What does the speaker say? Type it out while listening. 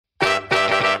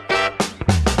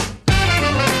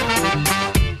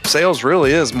sales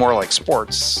really is more like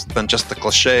sports than just the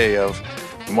cliche of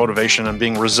motivation and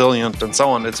being resilient and so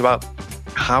on. It's about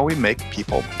how we make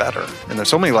people better. And there's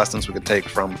so many lessons we could take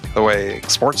from the way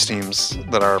sports teams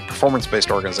that are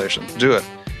performance-based organizations do it.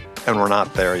 And we're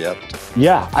not there yet.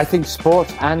 Yeah, I think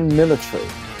sports and military,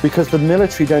 because the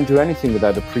military don't do anything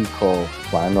without a pre-call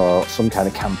plan or some kind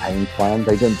of campaign plan.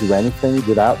 They don't do anything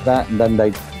without that. And then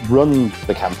they run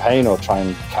the campaign or try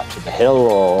and capture the hill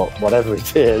or whatever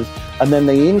it is. And then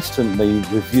they instantly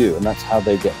review, and that's how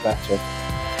they get better.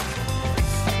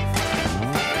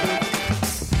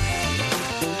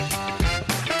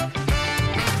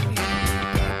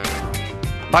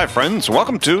 Hi, friends.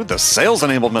 Welcome to the Sales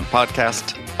Enablement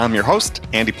Podcast. I'm your host,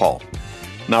 Andy Paul.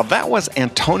 Now, that was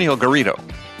Antonio Garrido.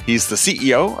 He's the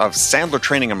CEO of Sandler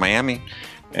Training in Miami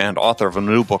and author of a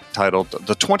new book titled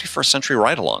The 21st Century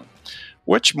Ride-Along,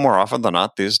 which more often than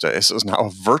not these days is now a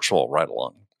virtual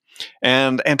ride-along.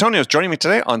 And Antonio is joining me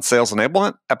today on Sales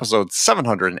Enablement, episode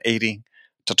 780,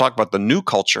 to talk about the new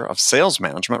culture of sales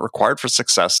management required for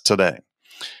success today.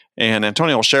 And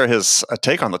Antonio will share his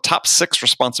take on the top 6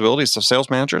 responsibilities of sales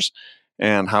managers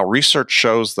and how research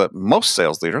shows that most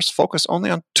sales leaders focus only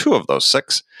on 2 of those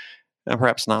 6, and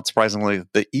perhaps not surprisingly,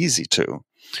 the easy 2.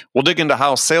 We'll dig into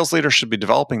how sales leaders should be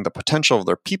developing the potential of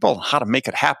their people and how to make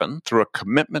it happen through a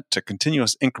commitment to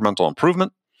continuous incremental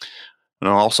improvement. And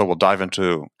also we'll dive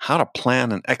into how to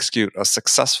plan and execute a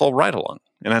successful ride-along.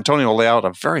 And Antonio will lay out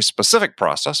a very specific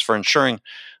process for ensuring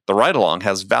the ride-along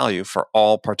has value for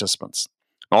all participants.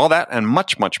 All that and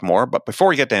much, much more. But before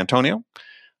we get to Antonio,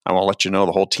 I want to let you know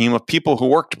the whole team of people who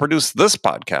work to produce this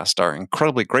podcast are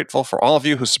incredibly grateful for all of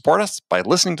you who support us by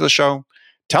listening to the show,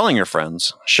 telling your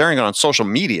friends, sharing it on social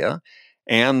media,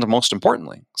 and most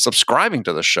importantly, subscribing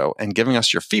to the show and giving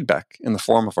us your feedback in the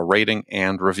form of a rating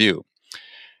and review.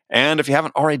 And if you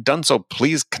haven't already done so,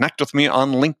 please connect with me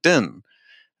on LinkedIn.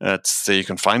 You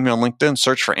can find me on LinkedIn,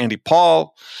 search for Andy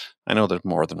Paul. I know there's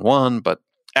more than one, but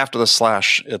after the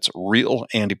slash, it's Real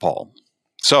Andy Paul.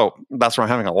 So that's where I'm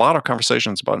having a lot of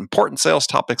conversations about important sales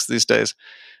topics these days.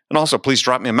 And also, please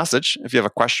drop me a message if you have a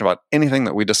question about anything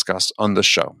that we discuss on this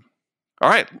show. All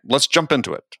right, let's jump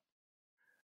into it.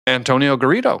 Antonio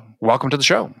Garrido, welcome to the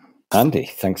show. Andy,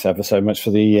 thanks ever so much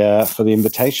for the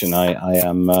invitation. I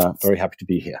am very happy to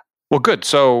be here. Well, good.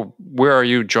 So where are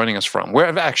you joining us from?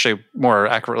 More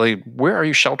accurately, where are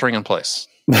you sheltering in place?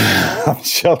 I'm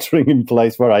sheltering in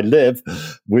place where I live,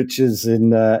 which is in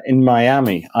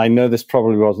Miami. I know this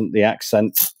probably wasn't the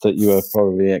accent that you were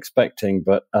probably expecting,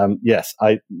 but yes,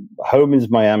 home is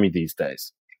Miami these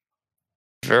days.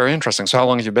 Very interesting. So how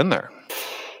long have you been there?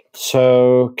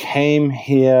 So came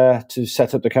here to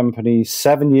set up the company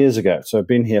 7 years ago. So I've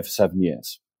been here for 7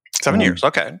 years. 7 years.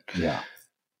 Okay. Yeah.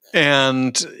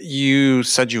 And you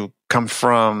said you come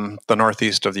from the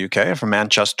northeast of the UK, from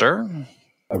Manchester.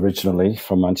 Originally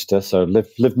from Manchester, so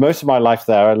lived most of my life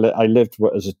there. I lived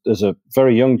as a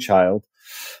very young child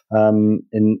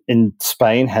in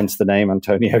Spain, hence the name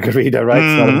Antonio Garrido. Right,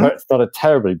 mm-hmm. It's not a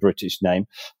terribly British name,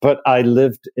 but I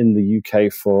lived in the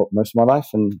UK for most of my life,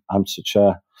 and I'm such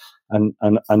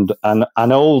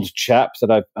an old chap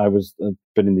that I've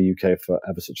been in the UK for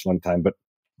ever such a long time. But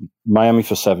Miami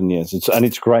for 7 years,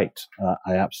 it's great.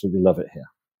 I absolutely love it here.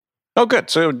 Oh, good.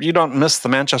 So you don't miss the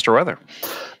Manchester weather?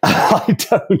 I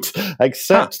don't,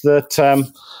 except that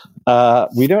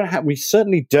we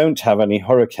certainly don't have any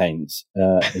hurricanes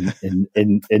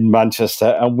in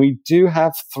Manchester, and we do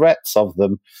have threats of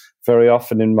them very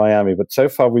often in Miami. But so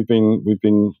far, we've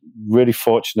been really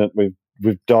fortunate.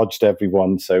 We've dodged every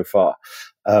one so far.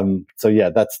 So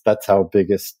yeah, that's our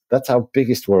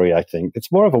biggest worry. I think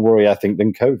it's more of a worry, I think,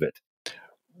 than COVID.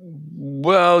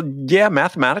 Well, yeah,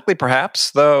 mathematically,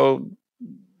 perhaps, though,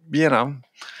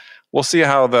 we'll see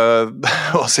how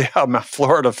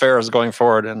Florida fares going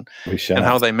forward and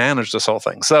how they manage this whole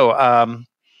thing. So,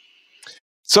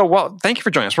 well, thank you for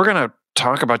joining us. We're going to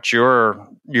talk about your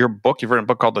book. You've written a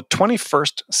book called The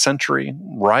 21st Century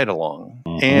Ride-Along.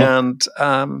 Mm-hmm.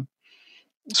 And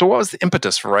so what was the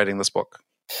impetus for writing this book?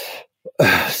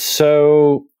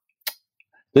 So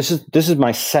this is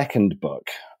my second book.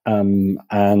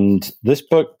 And this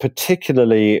book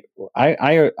particularly,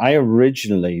 I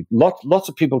originally, lots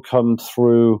of people come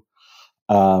through,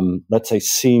 let's say,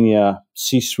 senior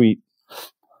C-suite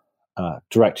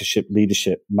directorship,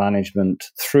 leadership, management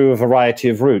through a variety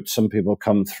of routes. Some people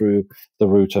come through the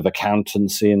route of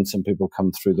accountancy, and some people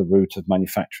come through the route of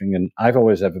manufacturing. And I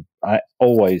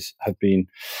always have been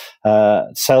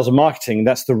sales and marketing.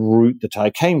 That's the route that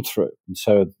I came through, and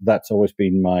so that's always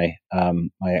been my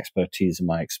expertise and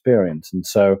my experience. And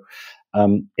so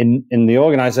in the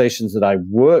organizations that I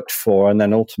worked for and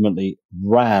then ultimately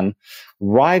ran,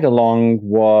 ride along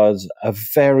was a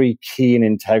very key and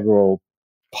integral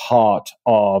part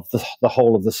of the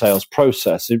whole of the sales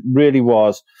process. It really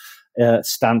was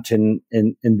stamped in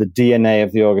the DNA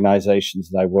of the organizations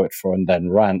that I worked for and then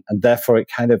ran. And therefore, it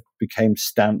kind of became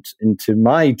stamped into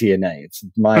my DNA. It's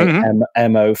my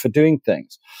MO for doing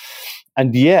things.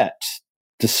 And yet,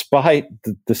 despite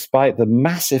the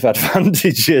massive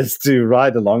advantages to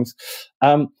ride-alongs,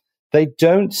 they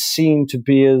don't seem to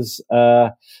be as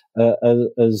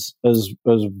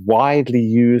widely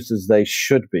used as they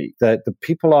should be. The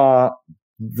people are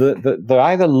they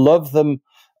either love them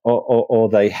or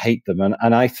they hate them,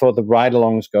 and I thought the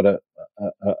ride-alongs got a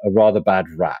rather bad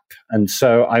rap, and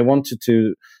so I wanted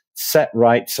to set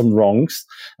right some wrongs.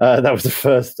 That was the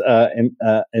first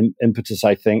impetus,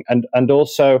 I think, and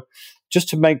also just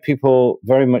to make people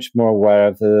very much more aware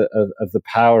of the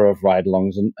power of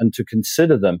ride-alongs and to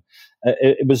consider them.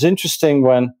 It was interesting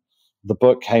when the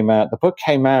book came out. The book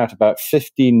came out about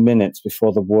 15 minutes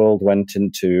before the world went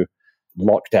into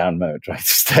lockdown mode, right?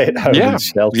 Stay at home and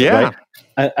shelter,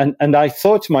 right? And I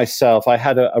thought to myself, I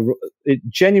had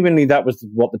genuinely, that was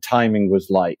what the timing was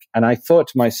like. And I thought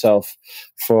to myself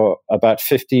for about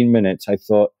 15 minutes, I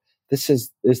thought,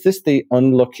 is this the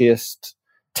unluckiest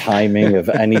timing of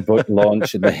any book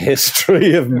launch in the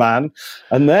history of man?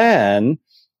 And then,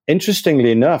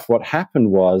 interestingly enough, what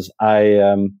happened was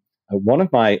one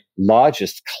of my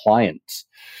largest clients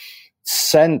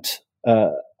sent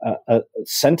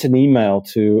an email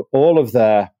to all of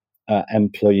their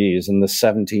employees, and the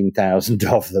 17,000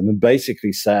 of them, and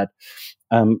basically said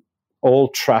all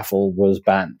travel was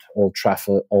banned. All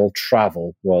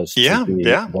travel was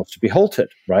to be halted.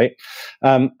 Right,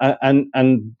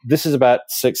 and this is about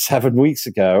 6-7 weeks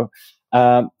ago.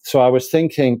 So I was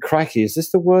thinking, crikey, is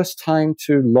this the worst time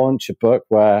to launch a book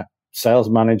where sales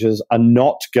managers are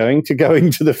not going to go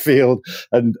into the field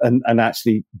and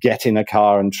actually get in a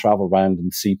car and travel around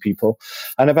and see people?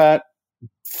 And about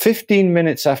 15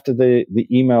 minutes after the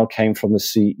email came from the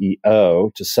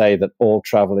CEO to say that all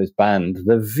travel is banned,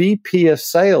 the VP of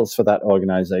sales for that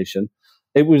organization,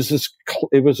 it was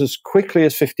as quickly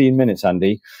as 15 minutes,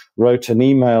 Andy, wrote an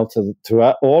email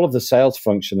to all of the sales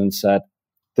function and said,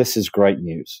 this is great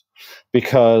news,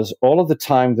 because all of the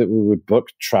time that we would book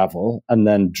travel and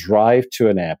then drive to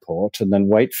an airport and then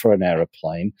wait for an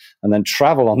aeroplane and then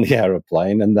travel on the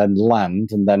aeroplane and then land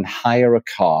and then hire a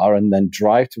car and then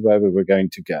drive to where we were going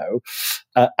to go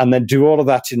and then do all of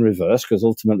that in reverse, because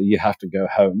ultimately you have to go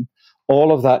home.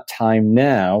 All of that time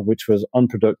now, which was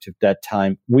unproductive dead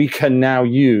time, we can now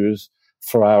use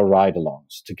for our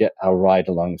ride-alongs, to get our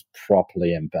ride-alongs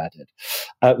properly embedded.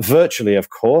 Virtually,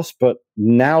 of course, but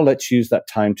now let's use that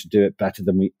time to do it better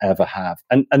than we ever have.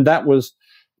 And it was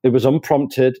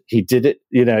unprompted. He did it,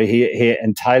 he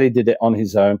entirely did it on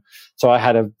his own. So I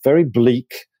had a very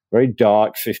bleak, very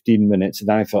dark 15 minutes. And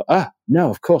then I thought,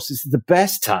 no, of course, this is the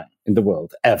best time in the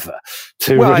world ever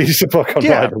to release a book on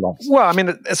ride-alongs. Well, I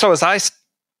mean, so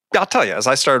I'll tell you, as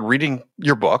I started reading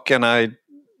your book, and I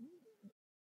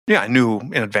knew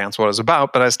in advance what it was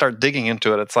about, but I started digging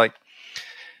into it. It's like,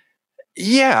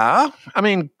 I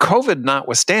mean, COVID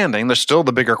notwithstanding, there's still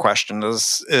the bigger question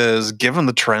is given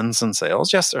the trends in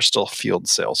sales, yes, there's still field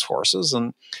sales forces,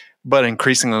 but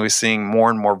increasingly we're seeing more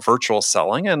and more virtual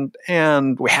selling,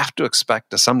 and we have to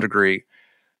expect to some degree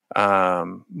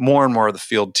more and more of the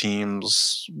field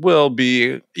teams will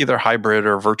be either hybrid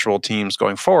or virtual teams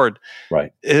going forward.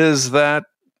 Right. Is that,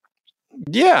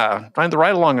 the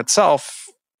ride-along itself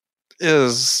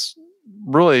is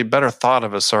really better thought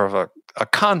of as sort of a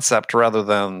concept rather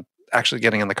than actually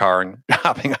getting in the car and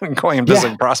hopping and going and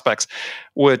visiting prospects,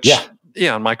 which,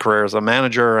 in my career as a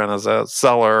manager and as a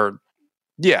seller,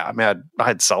 I mean, I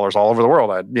had sellers all over the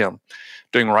world. I had,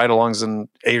 doing ride-alongs in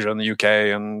Asia and the UK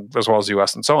and as well as the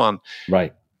US and so on.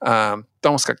 Right.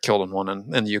 Almost got killed in one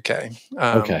in the UK.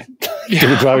 Okay. You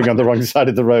were driving on the wrong side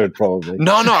of the road, probably.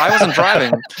 No, I wasn't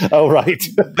driving. Oh, right.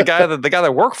 the guy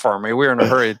that worked for me, we were in a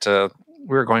hurry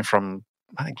we were going from,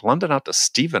 I think, London out to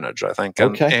Stevenage, I think.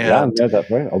 Okay. I know that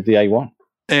way, on the A1.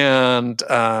 And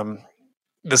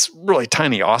this really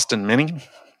tiny Austin Mini.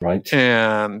 Right.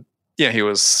 And he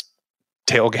was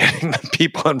tailgating the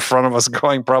people in front of us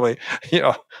going probably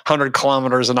 100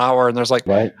 kilometers an hour, and there's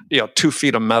 2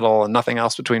 feet of metal and nothing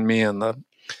else between me and the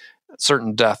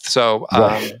certain death. So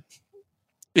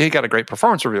he got a great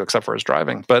performance review except for his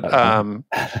driving, but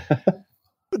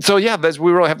so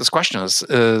we really have this question: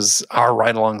 is our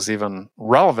ride-alongs even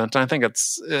relevant? And I think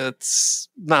it's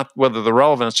not whether the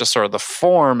relevance, just sort of the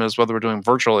form is whether we're doing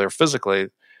virtually or physically.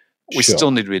 We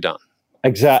still need to be done.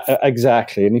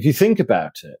 Exactly. And if you think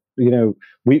about it,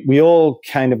 we all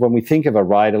kind of, when we think of a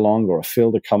ride along or a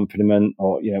field accompaniment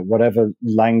or, whatever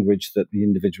language that the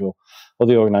individual or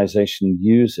the organization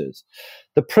uses,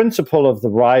 the principle of the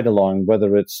ride along,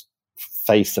 whether it's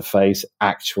face to face,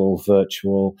 actual,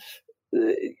 virtual,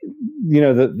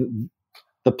 the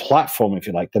platform, if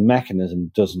you like, the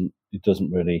mechanism doesn't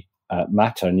really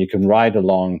matter. And you can ride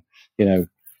along,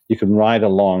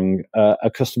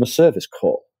 a customer service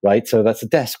call, right? So that's a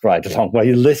desk ride along where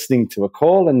you're listening to a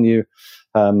call and you,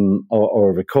 or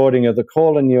a recording of the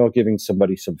call, and you're giving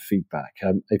somebody some feedback.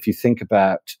 If you think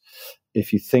about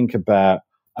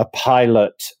a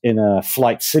pilot in a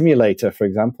flight simulator, for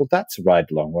example, that's a ride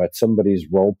along where somebody's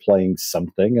role playing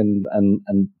something and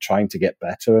trying to get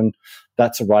better, and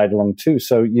that's a ride along too.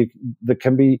 So there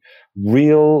can be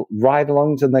real ride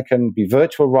alongs, and there can be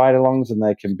virtual ride alongs, and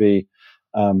there can be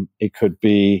it could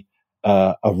be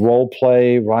a role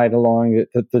play ride along.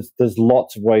 There's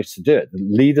lots of ways to do it.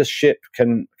 Leadership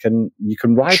you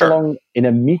can ride along in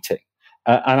a meeting,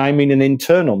 and I mean an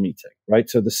internal meeting, right?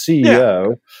 So the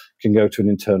CEO can go to an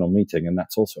internal meeting, and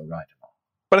that's also a ride along.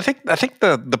 But I think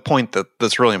the point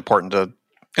that's really important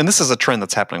and this is a trend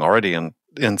that's happening already in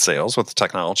sales with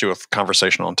technology, with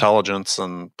conversational intelligence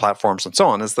and platforms and so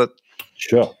on, is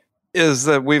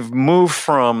that we've moved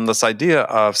from this idea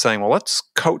of saying, well, let's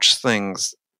coach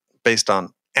things based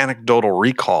on anecdotal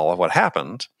recall of what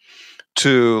happened,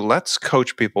 to let's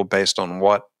coach people based on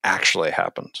what actually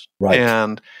happened. Right.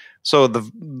 And so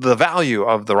the value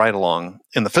of the ride along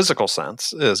in the physical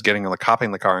sense is getting in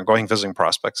copying the car and going visiting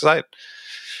prospects. I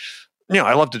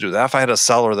love to do that. If I had a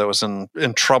seller that was in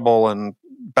trouble, and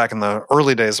back in the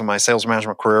early days of my sales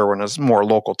management career when it was more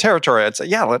local territory, I'd say,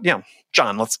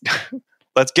 John, let's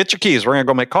get your keys. We're going to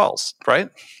go make calls, right?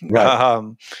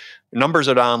 Numbers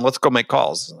are down. Let's go make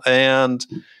calls. But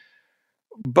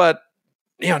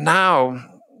now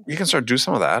you can start to do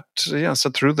some of that. So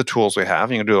through the tools we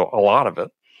have, you can do a lot of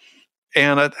it.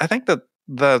 And I think that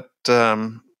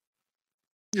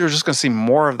you're just going to see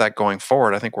more of that going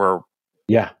forward. I think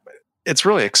it's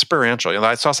really experiential.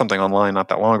 I saw something online not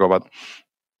that long ago about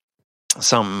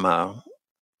some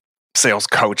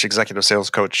executive sales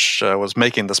coach was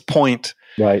making this point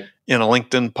in a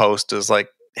LinkedIn post, is like,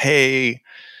 hey,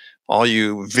 all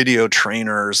you video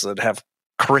trainers that have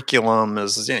curriculum,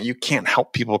 is you can't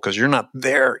help people because you're not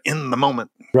there in the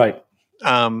moment. Right.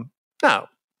 Now,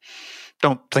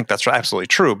 don't think that's absolutely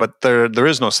true, but there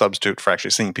is no substitute for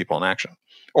actually seeing people in action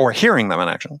or hearing them in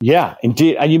action. Yeah,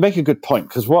 indeed. And you make a good point,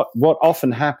 because what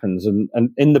often happens, and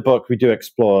in the book we do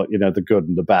explore, the good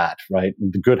and the bad, right?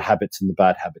 And the good habits and the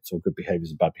bad habits, or good behaviors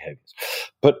and bad behaviors.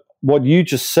 But what you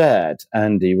just said,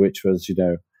 Andy, which was,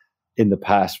 in the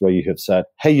past where you have said,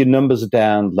 hey, your numbers are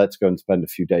down, let's go and spend a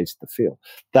few days in the field.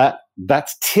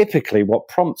 That's typically what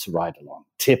prompts a ride along,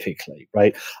 typically,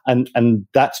 right? And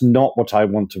that's not what I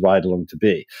want to ride along to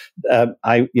be.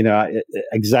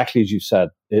 Exactly as you said,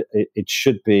 it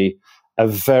should be a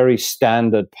very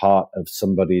standard part of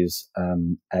somebody's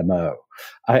MO.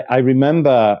 I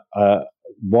remember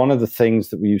one of the things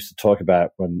that we used to talk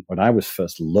about when I was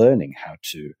first learning how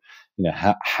to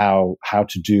how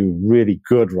to do really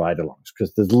good ride-alongs,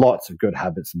 because there's lots of good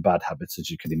habits and bad habits, as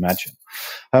you can imagine.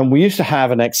 We used to have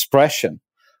an expression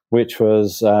which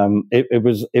was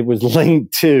it was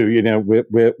linked to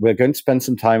we're going to spend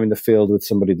some time in the field with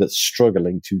somebody that's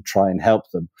struggling to try and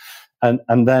help them,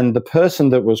 and then the person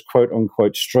that was quote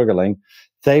unquote struggling,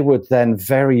 they would then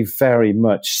very, very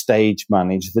much stage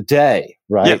manage the day,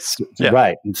 right? Yes. Yeah.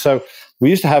 Right. And so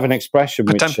we used to have an expression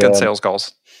Potemkin sales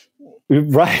calls.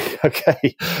 Right.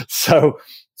 Okay. So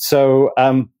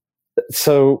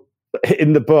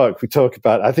in the book we talk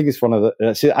about, I think it's one of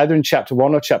the either in chapter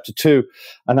 1 or chapter 2,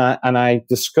 and I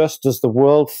discussed, does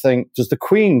the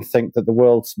Queen think that the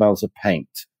world smells of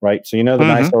paint? Right. So the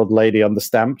nice old lady on the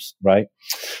stamps, right?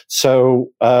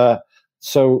 So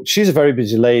she's a very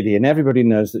busy lady, and everybody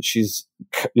knows that she's,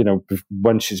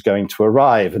 when she's going to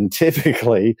arrive. And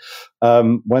typically,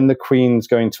 when the Queen's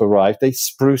going to arrive, they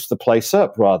spruce the place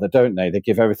up rather, don't they? They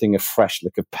give everything a fresh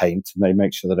lick of paint, and they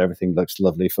make sure that everything looks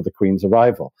lovely for the Queen's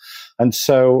arrival. And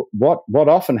so what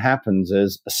often happens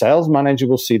is a sales manager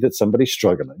will see that somebody's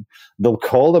struggling. They'll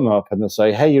call them up and they'll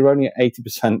say, hey, you're only at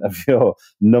 80% of your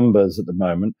numbers at the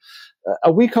moment.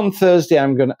 A week on Thursday,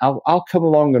 I'll come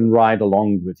along and ride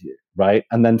along with you, right?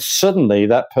 And then suddenly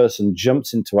that person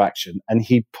jumps into action, and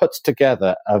he puts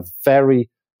together a very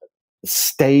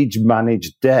stage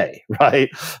managed day, right?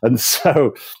 And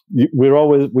so we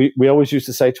always used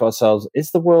to say to ourselves,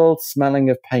 is the world smelling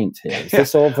of paint here? Is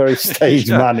this all very stage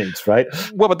managed, right?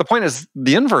 Well, but the point is,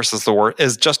 the inverse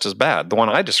is just as bad. The one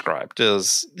I described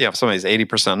is, if somebody's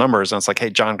 80% numbers and it's like, hey,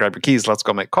 John, grab your keys, let's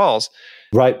go make calls.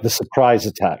 Right, the surprise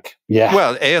attack. Yeah.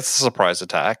 Well, A, it's a surprise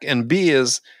attack, and B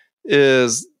is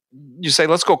you say,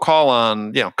 let's go call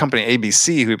on, company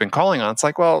ABC who you've been calling on. It's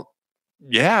like, well,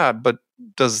 yeah, but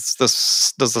does the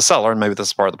seller, and maybe this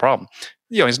is part of the problem,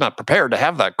 he's not prepared to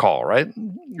have that call, right?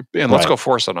 And let's go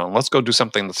force it on. Let's go do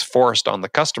something that's forced on the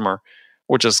customer,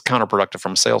 which is counterproductive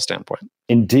from a sales standpoint.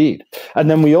 Indeed. And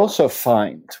then we also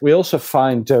find,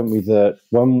 don't we, that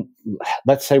when,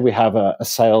 let's say we have a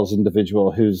sales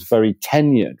individual who's very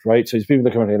tenured, right? So he's been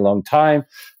with the company a long time,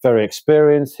 very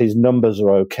experienced, his numbers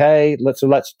are okay. Let's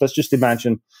just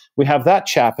imagine we have that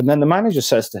chap, and then the manager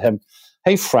says to him,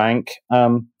 hey, Frank,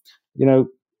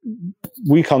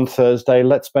 week on Thursday,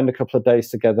 let's spend a couple of days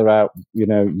together out,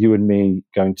 you and me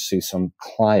going to see some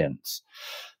clients.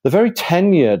 The very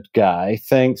tenured guy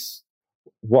thinks,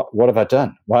 what have I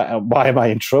done? Why am I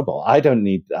in trouble?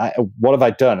 What have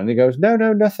I done? And he goes, no,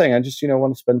 nothing. I just,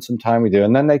 want to spend some time with you.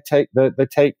 And then they take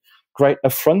great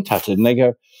affront at it, and they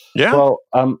go, yeah,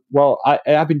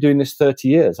 I've been doing this 30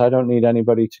 years. I don't need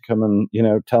anybody to come and,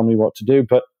 tell me what to do.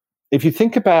 But if you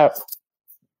think about,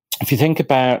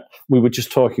 we were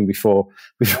just talking before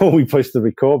we pushed the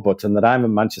record button that I'm a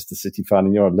Manchester City fan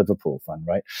and you're a Liverpool fan,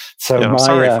 right? So I'm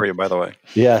sorry for you, by the way.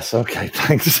 Yes, okay,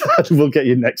 thanks. We'll get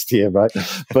you next year, right?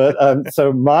 But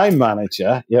so my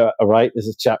manager, right, is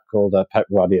a chap called Pep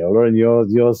Guardiola, and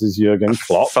yours is Jurgen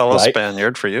Klopp, fellow right?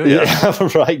 Spaniard for you, yeah.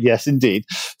 Right, yes, indeed.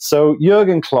 So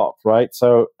Jurgen Klopp, right?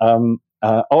 So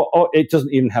or it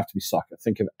doesn't even have to be soccer.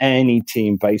 Think of any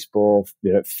team: baseball,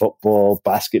 football,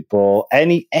 basketball,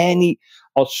 any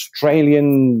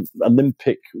Australian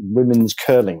Olympic women's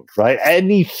curling, right?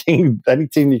 Any team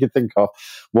you can think of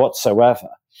whatsoever.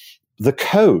 The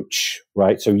coach,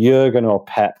 right? So Jurgen or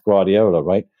Pep Guardiola,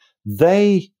 right?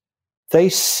 They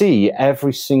see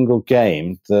every single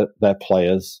game that their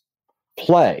players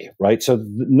play, right? So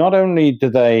not only do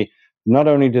they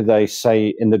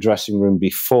say in the dressing room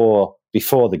before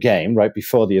the game, right,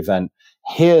 before the event,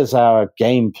 here's our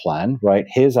game plan, right?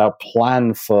 Here's our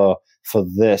plan for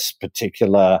this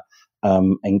particular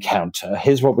encounter.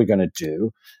 Here's what we're going to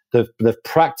do. They've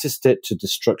practiced it to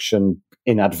destruction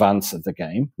in advance of the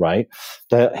game, right?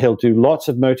 He'll do lots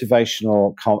of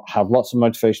motivational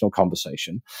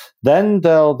conversation. Then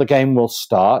the game will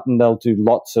start, and they'll do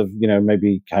lots of,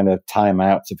 maybe kind of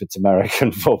timeouts if it's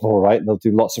American football, right? They'll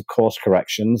do lots of course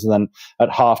corrections, and then at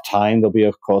halftime there'll be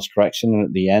a course correction, and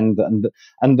at the end,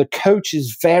 and the coach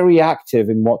is very active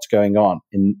in what's going on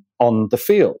the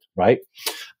field, right?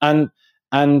 And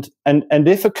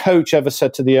if a coach ever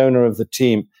said to the owner of the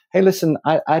team, hey, listen,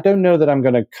 I don't know that I'm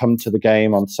going to come to the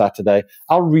game on Saturday.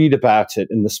 I'll read about it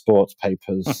in the sports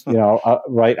papers,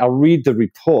 right? I'll read the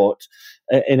report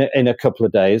in a couple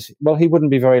of days. Well, he wouldn't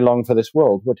be very long for this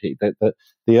world, would he?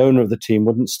 The owner of the team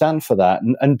wouldn't stand for that.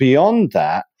 And beyond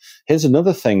that, here's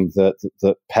another thing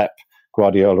that Pep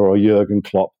Guardiola or Jurgen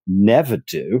Klopp never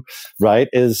do, right,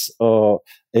 is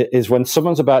when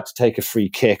someone's about to take a free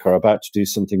kick or about to do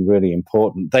something really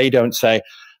important, they don't say,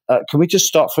 can we just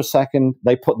stop for a second?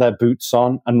 They put their boots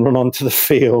on and run onto the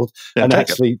field and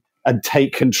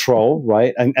take control,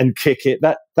 right, and kick it.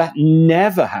 That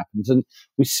never happens. And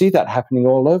we see that happening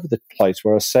all over the place,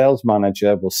 where a sales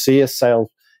manager will see a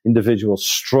sales individual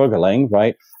struggling,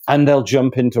 right, and they'll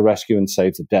jump in to rescue and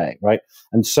save the day, right?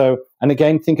 And so, and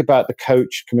again, think about the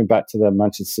coach, coming back to the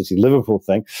Manchester City Liverpool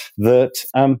thing, that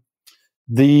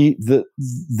the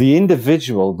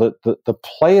individual, the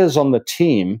players on the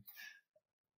team,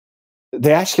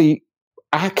 they actually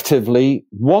actively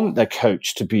want their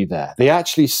coach to be there. They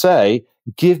actually say,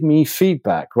 give me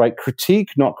feedback, right? Critique,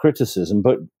 not criticism,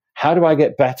 but how do I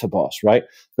get better, boss, right?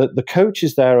 The coach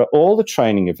is there at all the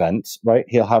training events, right?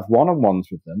 He'll have one-on-ones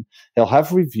with them. He'll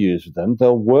have reviews with them.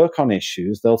 They'll work on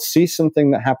issues. They'll see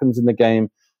something that happens in the game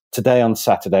today on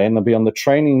Saturday, and they'll be on the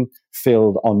training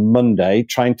field on Monday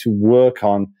trying to work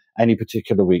on any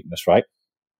particular weakness, right?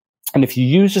 And if you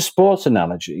use a sports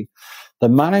analogy, the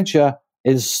manager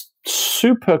is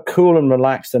super cool and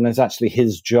relaxed, and it's actually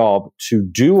his job to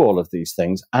do all of these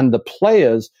things, and the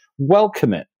players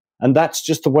welcome it. And that's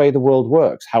just the way the world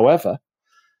works. However,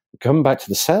 coming back to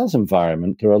the sales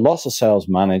environment, there are lots of sales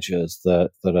managers that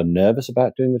are nervous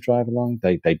about doing the drive along.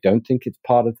 They don't think it's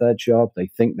part of their job. They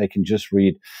think they can just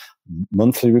read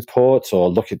monthly reports or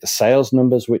look at the sales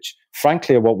numbers, which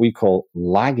frankly are what we call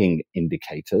lagging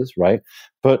indicators, right?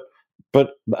 But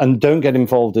and don't get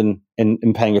involved in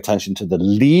paying attention to the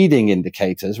leading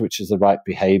indicators, which is the right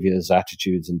behaviors,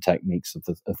 attitudes, and techniques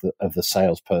of the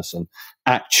salesperson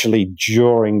actually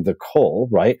during the call,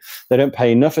 right? They don't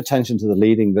pay enough attention to the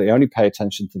leading. They only pay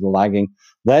attention to the lagging.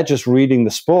 They're just reading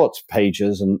the sports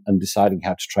pages and deciding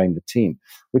how to train the team,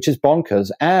 which is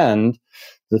bonkers. And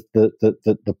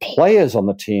the players on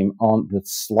the team aren't the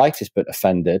slightest bit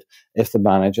offended if the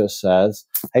manager says,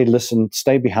 "Hey, listen,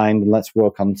 stay behind and let's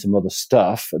work on some other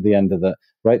stuff at the end of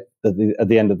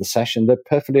the end of the session." They're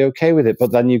perfectly okay with it.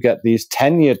 But then you get these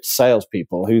tenured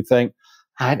salespeople who think,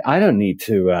 "I don't need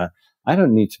to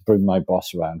bring my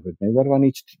boss around with me. What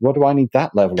do I need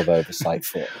that level of oversight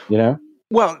for?" You know.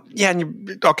 Well, yeah,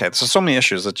 so many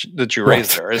issues that you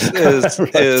raised there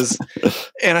is,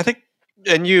 and I think,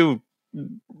 and you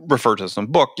refer to this in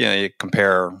the book, you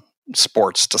compare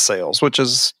sports to sales, which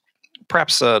is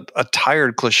perhaps a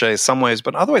tired cliche in some ways,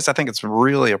 but in other ways I think it's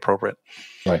really appropriate.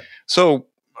 Right. So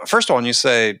first of all, when you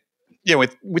say,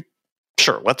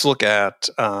 sure, let's look at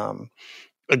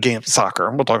a game of soccer.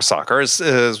 We'll talk soccer. Is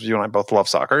you and I both love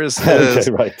soccer.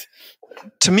 Okay, right.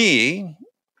 To me,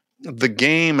 the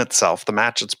game itself, the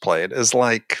match it's played, is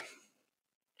like,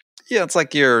 it's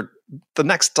like you're the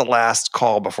next to last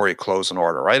call before you close an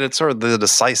order, right? It's sort of the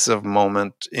decisive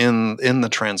moment in the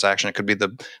transaction. It could be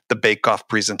the bake-off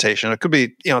presentation. It could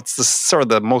be, it's the sort of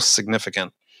the most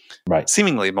significant, right?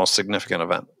 Seemingly most significant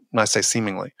event. And I say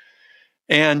seemingly.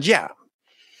 And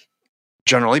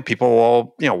generally people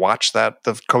will, watch that.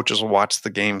 The coaches will watch the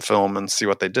game film and see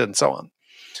what they did and so on.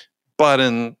 But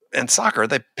in soccer,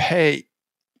 they pay,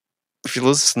 if you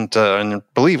listen to and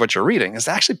believe what you're reading, is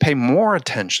to actually pay more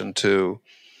attention to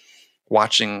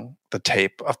watching the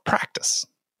tape of practice.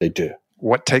 They do.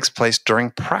 What takes place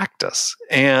during practice.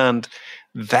 And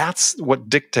that's what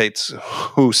dictates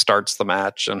who starts the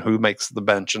match and who makes the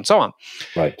bench and so on.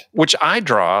 Right. Which I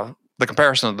draw the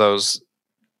comparison of those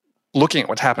looking at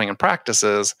what's happening in practice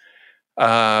is,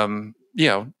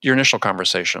 your initial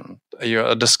conversation,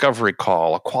 a discovery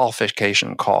call, a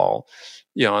qualification call,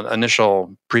 an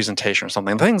initial presentation or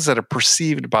something, things that are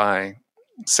perceived by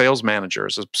sales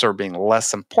managers as sort of being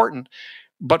less important,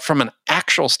 but from an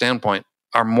actual standpoint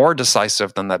are more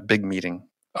decisive than that big meeting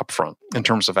up front in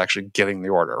terms of actually getting the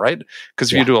order, right?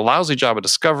 Because if you do a lousy job of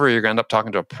discovery, you're going to end up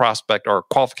talking to a prospect or a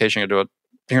qualification, you're going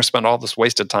to spend all this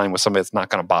wasted time with somebody that's not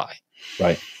going to buy.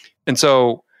 Right. And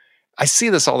so I see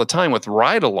this all the time with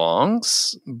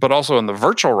ride-alongs, but also in the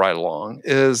virtual ride-along,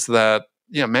 is that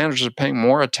managers are paying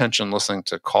more attention listening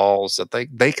to calls that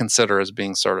they consider as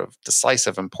being sort of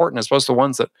decisive, important, as opposed to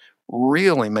ones that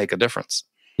really make a difference.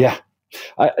 Yeah.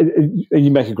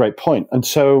 You make a great point. And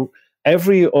so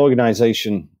every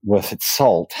organization worth its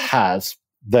salt has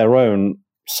their own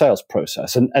sales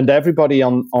process. And everybody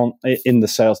in the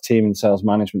sales team and sales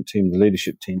management team, the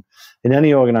leadership team, in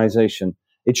any organization,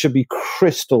 it should be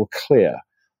crystal clear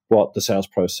what the sales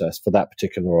process for that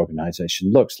particular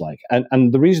organization looks like.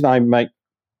 And the reason I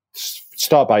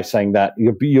start by saying that,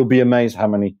 you'll be amazed how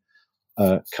many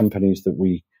companies that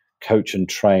we coach and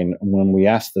train, and when we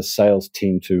ask the sales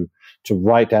team to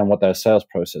write down what their sales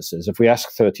process is, if we ask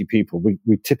 30 people,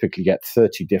 we typically get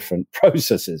 30 different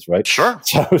processes, right? Sure.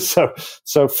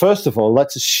 So first of all,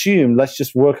 let's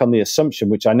just work on the assumption,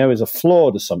 which I know is a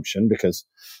flawed assumption, because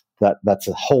that's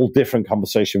a whole different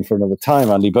conversation for another time,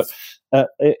 Andy. But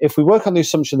if we work on the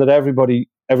assumption that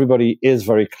everybody is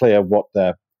very clear what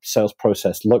their sales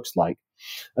process looks like,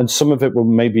 and some of it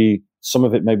may be some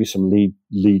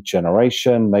lead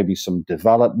generation, maybe some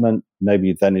development,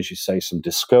 maybe then, as you say, some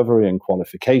discovery and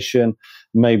qualification,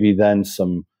 maybe then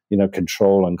some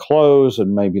control and close,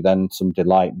 and maybe then some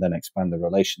delight, and then expand the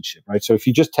relationship, right? So if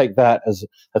you just take that as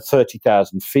at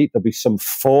 30,000 feet, there'll be some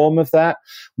form of that.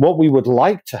 What we would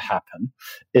like to happen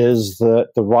is that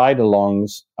the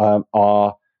ride-alongs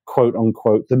are, quote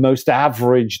unquote, the most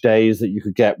average days that you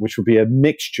could get, which would be a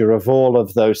mixture of all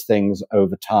of those things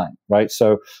over time, right?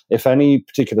 So if any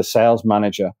particular sales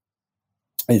manager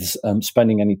is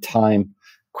spending any time,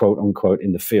 quote unquote,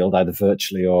 in the field, either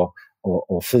virtually or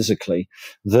physically,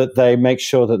 that they make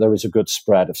sure that there is a good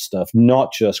spread of stuff,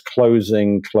 not just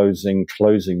closing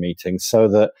meetings, so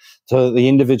that the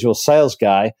individual sales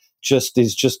guy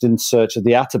is just in search of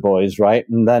the attaboys, right?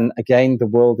 And then again, the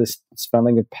world is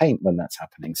smelling of paint when that's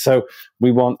happening. So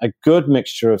we want a good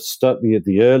mixture of stuff,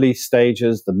 the early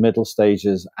stages, the middle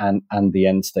stages, and the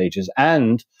end stages.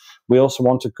 And we also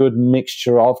want a good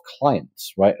mixture of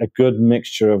clients, right? A good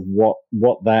mixture of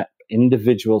what that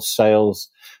individual sales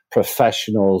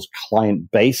professionals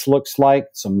client base looks like,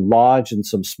 some large and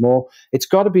some small. It's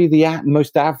got to be the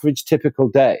most average typical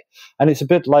day. And it's a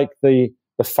bit like the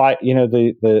the fight,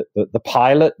 the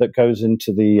pilot that goes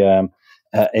into the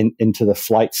into the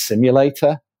flight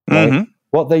simulator, right? Mm-hmm.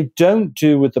 What they don't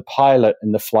do with the pilot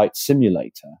in the flight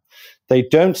simulator, they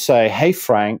don't say, "Hey,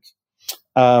 Frank,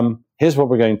 here's what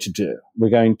we're going to do. We're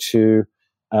going to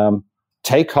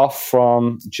take off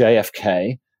from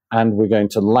JFK, and we're going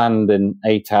to land in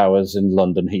 8 hours in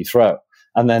London Heathrow."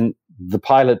 And then the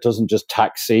pilot doesn't just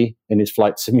taxi in his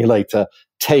flight simulator,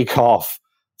 take off,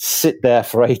 sit there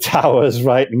for 8 hours,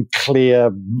 right, in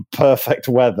clear, perfect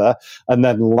weather, and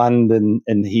then land in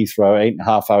Heathrow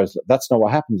 8.5 hours. That's not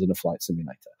what happens in a flight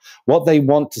simulator. What they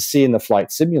want to see in the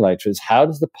flight simulator is, how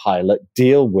does the pilot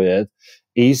deal with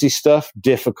easy stuff,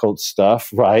 difficult stuff,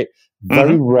 right?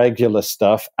 Very regular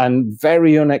stuff and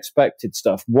very unexpected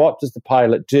stuff. What does the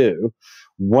pilot do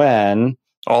when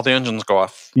all the engines go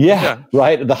off? Yeah,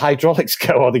 right. The hydraulics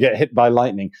go, or they get hit by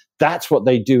lightning. That's what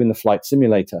they do in the flight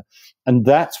simulator. And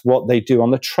that's what they do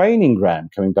on the training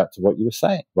ground, coming back to what you were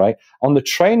saying, right? On the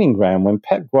training ground, when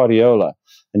Pep Guardiola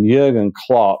and Jurgen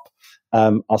Klopp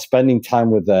are spending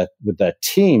time with their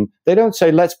team, they don't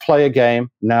say, let's play a game.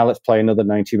 Now let's play another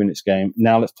 90 minutes game.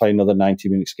 Now let's play another 90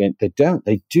 minutes game. They don't.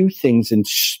 They do things in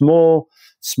small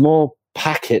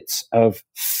packets of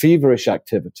feverish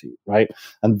activity, right?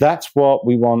 And that's what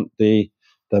we want the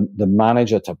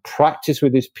manager to practice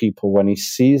with his people when he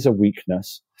sees a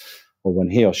weakness, or when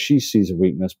he or she sees a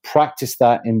weakness. Practice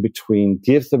that in between,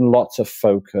 give them lots of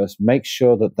focus, make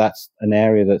sure that that's an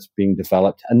area that's being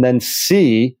developed, and then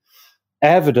see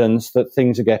evidence that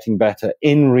things are getting better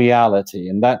in reality.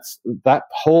 And that's that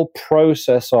whole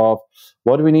process of,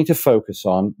 what do we need to focus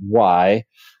on? Why?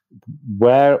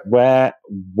 Where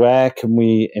can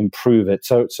we improve it?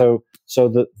 So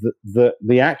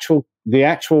the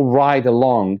actual ride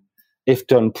along, if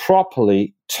done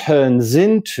properly, turns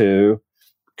into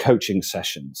coaching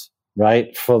sessions,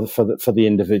 right, for the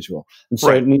individual. And so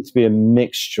It needs to be a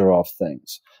mixture of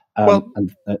things. Go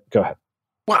ahead.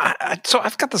 Well, so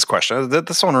I've got this question.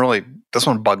 This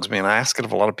one bugs me, and I ask it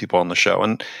of a lot of people on the show,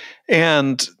 and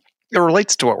it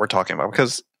relates to what we're talking about,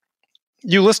 because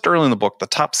you list early in the book the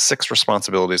top 6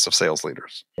 responsibilities of sales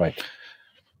leaders. Right.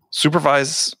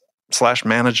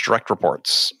 Supervise/manage direct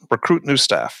reports, recruit new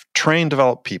staff, train,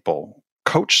 develop people,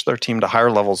 coach their team to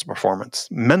higher levels of performance,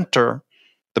 mentor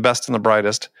the best and the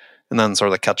brightest, and then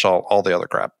sort of catch all the other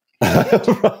crap.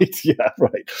 Right. Yeah.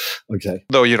 Right. Okay.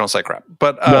 Though you don't say crap,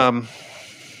 but no.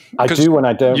 I do when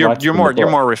I don't. You're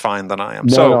more refined than I am.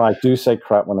 No, I do say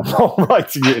crap when I'm not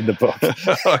writing it in the book.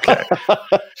 Okay.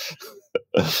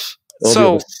 All the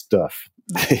other stuff.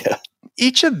 Yeah.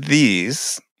 Each of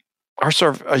these are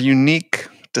sort of a unique,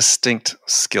 distinct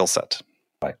skill set.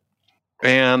 Right.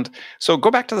 And so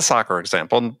go back to the soccer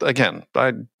example. And again,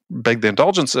 I beg the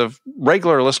indulgence of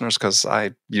regular listeners, because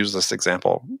I use this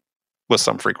example with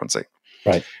some frequency.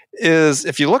 Right. Is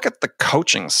if you look at the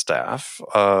coaching staff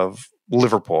of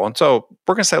Liverpool, and so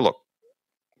we're going to say, look,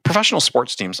 professional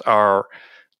sports teams are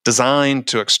designed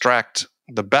to extract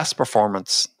the best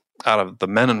performance out of the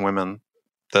men and women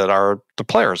that are the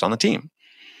players on the team.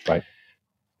 Right.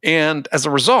 And as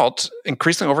a result,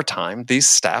 increasingly over time, these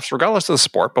staffs, regardless of the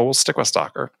sport, but we'll stick with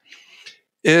soccer,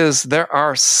 is there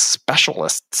are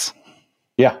specialists.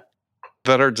 Yeah.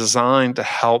 That are designed to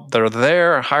help, that are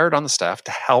there, hired on the staff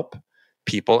to help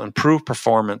people improve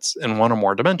performance in one or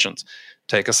more dimensions.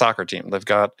 Take a soccer team. They've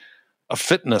got a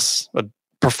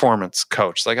performance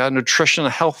coach. They got a nutrition,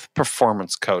 health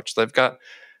performance coach. They've got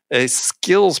a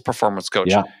skills performance coach.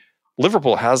 Yeah.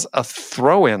 Liverpool has a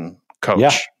throw-in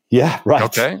coach. Yeah, right.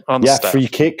 Okay, on the staff. Free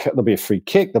kick. There'll be a free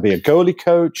kick. There'll be a goalie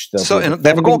coach. And they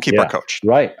have a goalkeeper coach.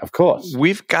 Right, of course.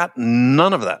 We've got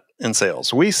none of that in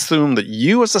sales. We assume that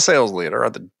you as a sales leader are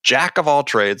the jack of all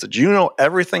trades, that you know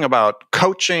everything about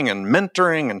coaching and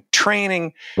mentoring and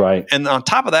training. Right. And on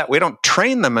top of that, we don't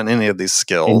train them in any of these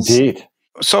skills. Indeed.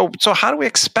 So how do we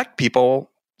expect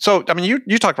people? So, I mean,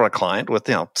 you talked about a client with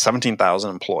 17,000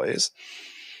 employees.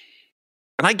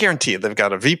 And I guarantee you they've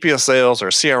got a VP of sales or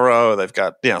a CRO. They've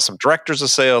got some directors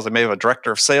of sales. They may have a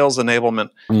director of sales enablement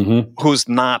who's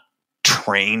not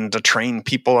trained to train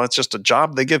people. It's just a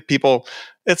job they give people.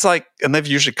 It's like, and they've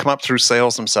usually come up through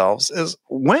sales themselves, is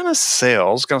when is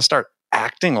sales going to start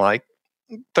acting like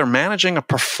they're managing a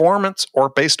performance or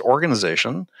based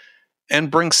organization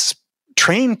and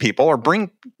train people or bring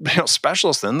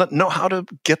specialists in that know how to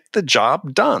get the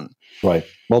job done? Right.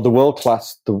 Well, the world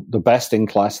class, the best in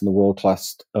class and the world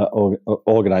class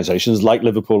organizations like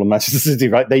Liverpool and Manchester City,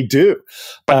 right? They do,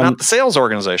 but not the sales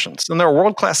organizations. And they're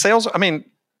world class sales. I mean,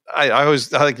 I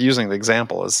like using the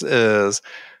example is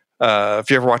if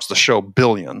you ever watch the show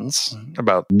Billions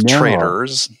about No.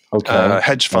 traders,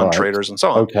 hedge fund traders, and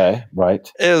so on. Okay, right.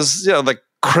 Is the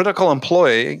critical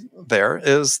employee there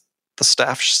is the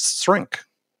staff shrink,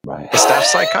 right? The staff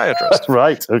psychiatrist,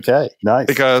 right? Okay, nice.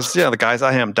 Because the guys,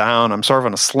 I am down. I'm sort of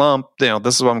in a slump.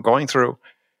 This is what I'm going through.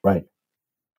 Right.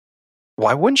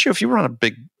 Why wouldn't you, if you run a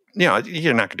big, you're not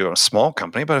going to do it in a small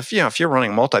company, but if you're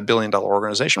running a multi-billion-dollar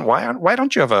organization, why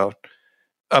don't you have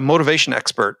a motivation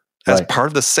expert as part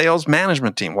of the sales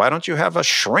management team? Why don't you have a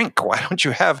shrink? Why don't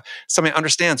you have somebody who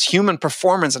understands human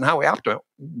performance and how we operate?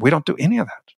 We don't do any of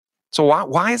that. So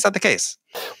why is that the case?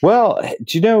 Well,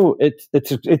 do you know,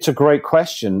 it's a great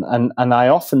question, and I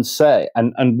often say,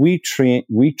 and we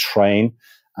train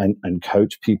and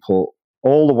coach people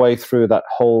all the way through that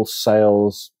whole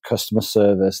sales, customer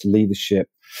service, leadership.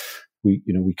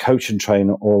 We coach and train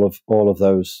all of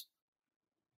those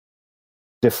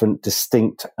different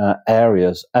distinct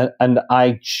areas, and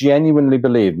I genuinely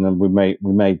believe, and we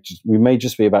may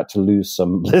just be about to lose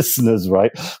some listeners,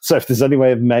 right? So if there's any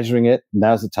way of measuring it,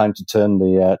 now's the time to turn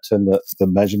the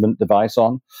measurement device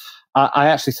on. I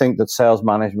actually think that sales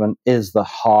management is the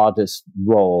hardest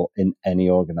role in any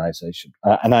organization,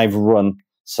 and I've run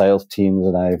sales teams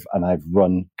and I've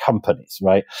run companies,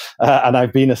 right? And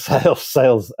I've been a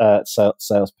sales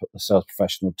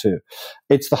professional too.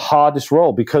 It's the hardest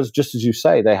role because, just as you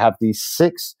say, they have these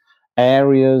 6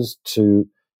 areas to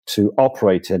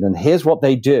operate in, and here's what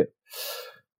they do.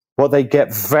 What they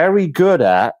get very good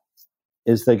at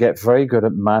is they get very good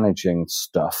at managing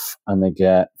stuff, and they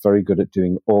get very good at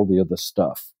doing all the other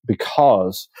stuff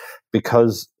because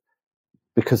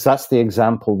that's the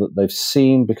example that they've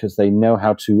seen, because they know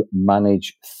how to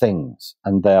manage things,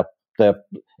 and it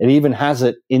even has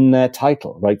it in their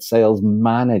title, right? Sales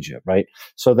manager, right?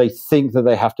 So they think that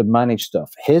they have to manage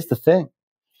stuff. Here's the thing.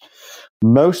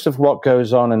 Most of what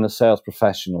goes on in the sales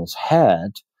professional's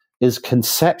head is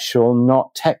conceptual,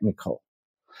 not technical.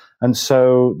 And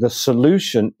so the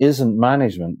solution isn't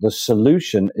management. The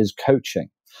solution is coaching.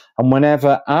 And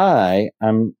whenever I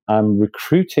am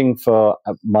recruiting for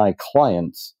my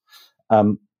clients,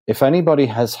 if anybody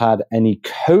has had any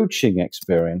coaching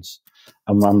experience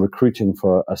and I'm recruiting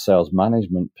for a sales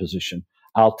management position,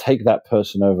 I'll take that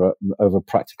person over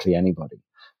practically anybody,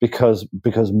 because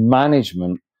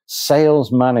management,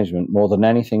 sales management, more than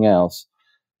anything else,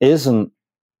 isn't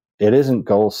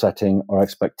goal setting or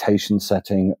expectation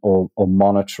setting or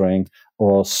monitoring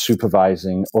or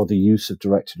supervising or the use of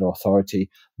directed authority.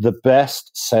 The best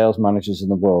sales managers in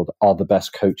the world are the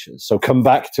best coaches. So come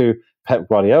back to Pep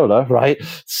Guardiola, right?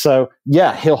 So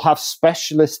yeah, he'll have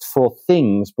specialists for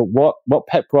things, but what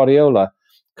Pep Guardiola,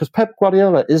 because Pep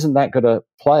Guardiola isn't that good a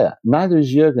player. Neither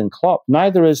is Jurgen Klopp.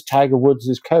 Neither is Tiger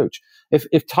Woods' coach.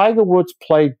 If Tiger Woods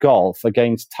played golf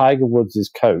against Tiger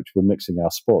Woods' coach, we're mixing our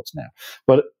sports now,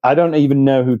 but I don't even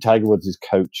know who Tiger Woods'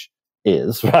 coach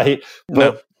is, right?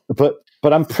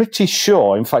 But I'm pretty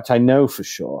sure, in fact, I know for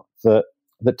sure that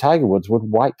Tiger Woods would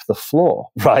wipe the floor,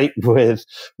 right,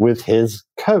 with his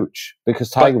coach, because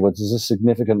Tiger Woods is a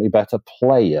significantly better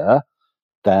player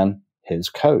than his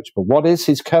coach. But what is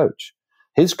his coach?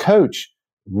 His coach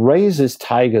raises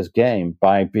Tiger's game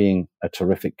by being a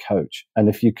terrific coach. And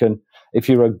if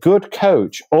you're a good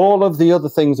coach, all of the other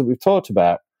things that we've talked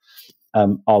about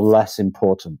are less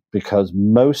important, because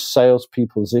most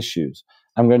salespeople's issues,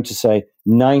 I'm going to say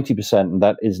 90%, and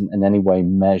that isn't in any way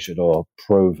measured or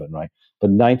proven, right?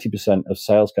 But 90% of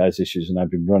sales guys' issues, and I've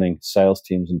been running sales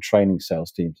teams and training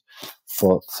sales teams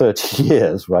for 30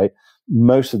 years, right?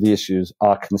 Most of the issues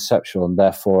are conceptual, and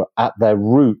therefore at their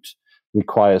root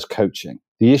requires coaching.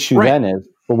 The issue then is,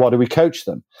 well, what do we coach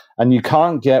them? And you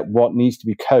can't get what needs to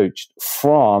be coached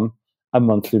from a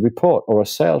monthly report or a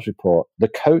sales report. The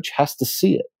coach has to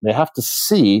see it. They have to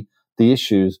see the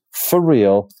issues for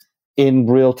real, in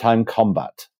real-time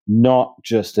combat, not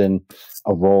just in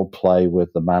a role play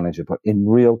with the manager, but in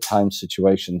real-time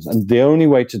situations. And the only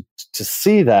way to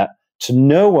see that, to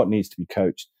know what needs to be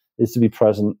coached, is to be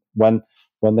present when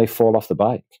they fall off the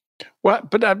bike. Well,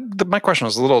 but my question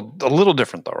was a little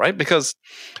different, though, right? Because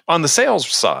on the sales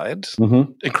side,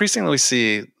 increasingly we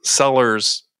see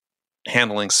sellers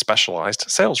handling specialized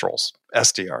sales roles,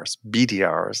 SDRs,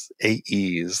 BDRs,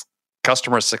 AEs,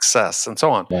 customer success, and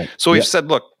so on. Right. So we've said,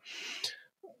 look,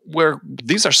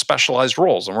 these are specialized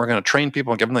roles, and we're going to train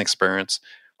people and give them the experience,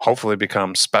 hopefully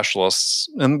become specialists,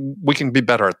 and we can be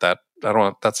better at that.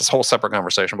 That's a whole separate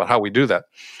conversation about how we do that.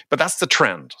 But that's the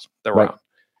trend that we're on.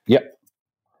 Yep.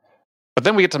 But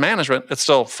then we get to management. It's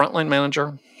still frontline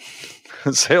manager,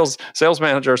 sales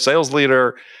manager, sales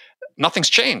leader. Nothing's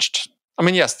changed. I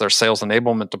mean, yes, there's sales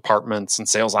enablement departments and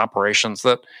sales operations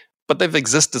that but they've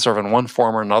existed sort of in one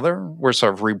form or another. We're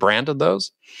sort of rebranded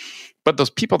those. But those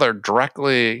people that are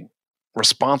directly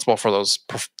responsible for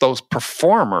those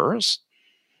performers,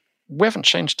 we haven't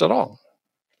changed at all.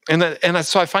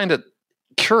 So I find it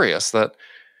curious that,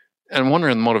 and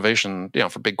wondering the motivation,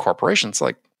 for big corporations,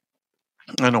 like,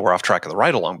 I know we're off track of the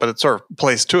ride along, but it sort of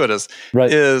plays to it is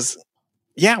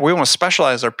we want to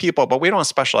specialize our people, but we don't want to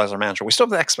specialize our manager. We still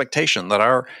have the expectation that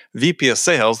our VP of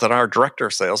sales, that our director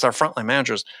of sales, our frontline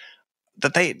managers,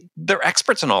 that they're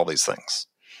experts in all these things,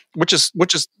 which is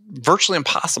virtually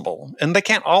impossible. And they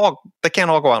can't all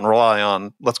go out and rely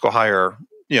on, let's go hire,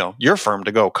 your firm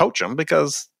to go coach them,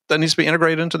 because that needs to be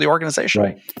integrated into the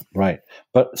organization. Right.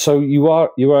 But so you are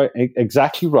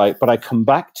exactly right. But I come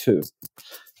back to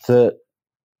that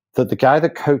the guy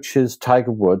that coaches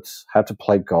Tiger Woods how to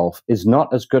play golf is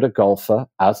not as good a golfer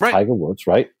as Tiger Woods,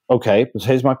 right? Okay, but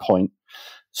here's my point.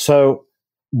 So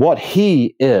what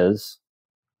he is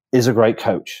a great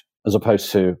coach as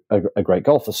opposed to a great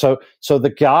golfer. So the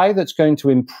guy that's going to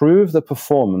improve the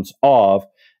performance of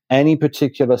any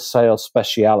particular sales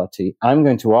speciality, I'm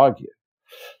going to argue,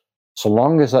 so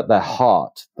long as at their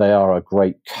heart they are a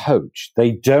great coach,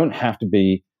 they don't have to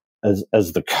be, as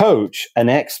the coach, an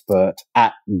expert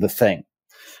at the thing.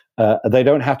 They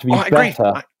don't have to be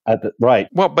better at the right.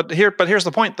 Well, but here's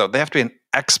the point, though. They have to be an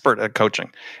expert at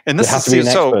coaching, and this have to be an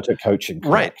expert at coaching.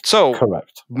 Correct. Right. So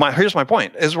correct. Here's my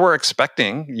point: is we're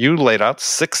expecting, you laid out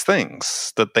 6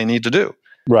 things that they need to do.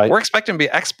 Right. We're expecting to be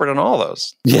expert in all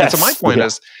those. Yes. And so my point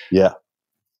is,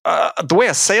 the way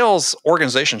a sales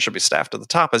organization should be staffed at the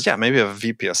top is, maybe a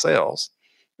VP of sales,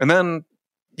 and then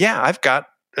I've got,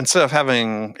 instead of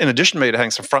having, in addition to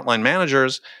having some frontline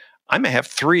managers, I may have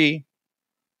 3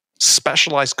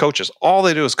 specialized coaches. All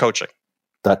they do is coaching.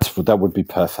 That would be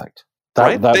perfect.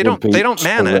 Right? They don't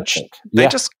manage. They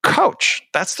just coach.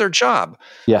 That's their job.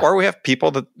 Yeah. Or we have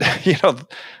people that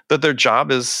that their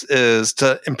job is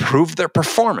to improve their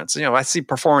performance. I see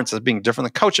performance as being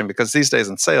different than coaching, because these days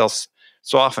in sales,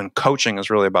 so often coaching is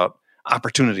really about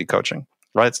opportunity coaching.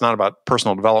 Right? It's not about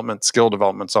personal development, skill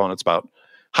development, so on. It's about,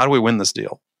 how do we win this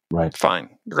deal? Right. Fine.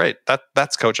 Great.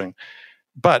 That's coaching.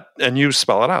 But, and you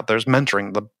spell it out, there's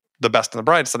mentoring, the best and the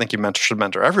brightest. I think you should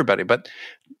mentor everybody. But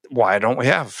why don't we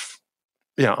have,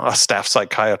 a staff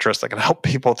psychiatrist that can help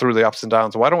people through the ups and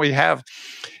downs? Why don't we have,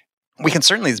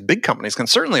 these big companies can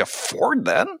certainly afford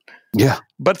that. Yeah.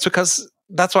 But it's because,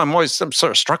 that's why I'm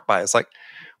sort of struck by. It's like,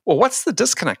 well, what's the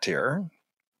disconnect here?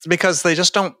 It's because they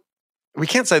just don't, we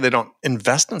can't say they don't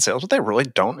invest in sales, but they really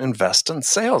don't invest in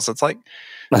sales. It's like,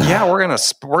 we're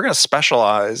gonna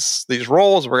specialize these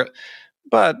roles.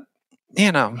 But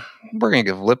we're gonna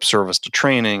give lip service to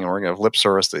training, and we're gonna give lip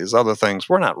service to these other things.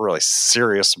 We're not really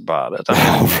serious about it.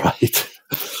 Right.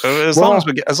 As long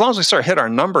as we start hit our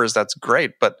numbers, that's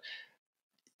great. But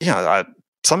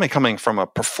somebody coming from a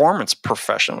performance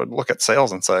profession would look at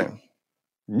sales and say,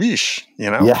 "Yeesh,"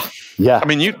 Yeah. I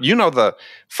mean,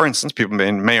 for instance, people may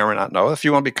or may not know, if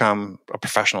you want to become a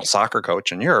professional soccer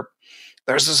coach in Europe,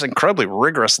 there's this incredibly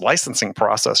rigorous licensing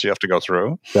process you have to go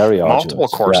through. Very arduous. Multiple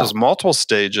courses, multiple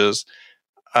stages,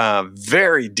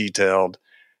 very detailed.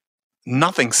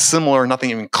 Nothing similar, nothing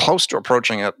even close to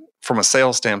approaching it from a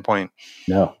sales standpoint.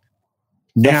 No.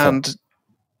 Nothing. And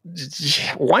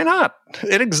why not?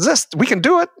 It exists. We can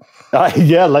do it.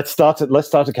 Let's start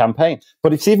a campaign.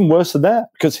 But it's even worse than that,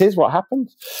 because here's what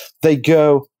happens. They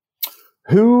go,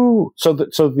 so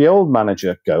the old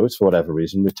manager goes, for whatever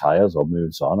reason, retires or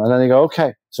moves on, and then they go,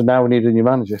 okay, so now we need a new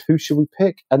manager. Who should we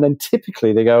pick? And then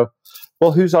typically they go,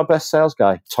 well, who's our best sales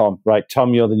guy? Tom. Right,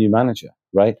 Tom, you're the new manager,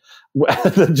 right?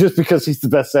 Just because he's the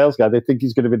best sales guy, they think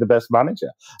he's going to be the best manager,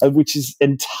 which is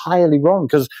entirely wrong.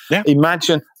 Because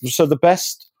imagine, so the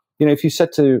best, if you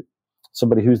said to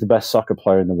somebody who's the best soccer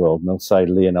player in the world, and they'll say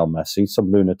Lionel Messi,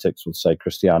 some lunatics will say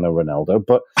Cristiano Ronaldo,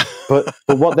 but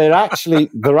what they're actually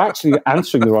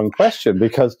answering the wrong question,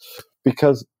 because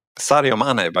Sadio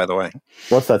Mane, by the way.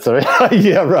 What's that? Sorry.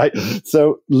 Yeah, right.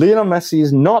 So Lionel Messi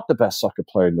is not the best soccer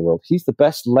player in the world. He's the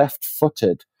best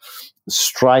left-footed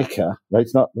striker, right?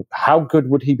 It's not. How good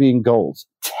would he be in goals?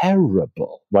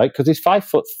 Terrible, right? Because he's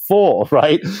 5'4",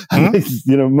 right?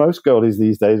 Mm-hmm. And most goalies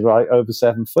these days, right, over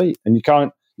 7 feet, and you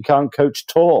can't coach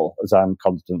tall, as I'm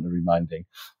constantly reminding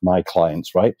my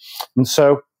clients, right? And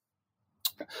so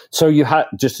you have,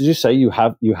 just as you say, you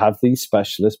have these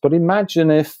specialists. But imagine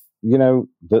if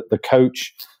the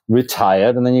coach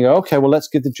retired, and then you go, okay, well, let's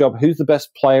give the job. Who's the best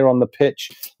player on the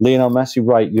pitch? Lionel Messi,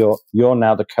 right? You're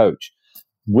now the coach.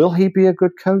 Will he be a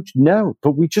good coach? No,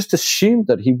 but we just assumed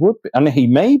that he would be. I mean, he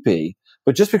may be,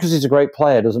 but just because he's a great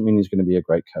player doesn't mean he's going to be a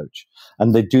great coach.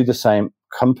 And they do the same.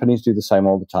 Companies do the same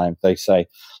all the time. They say,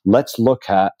 let's look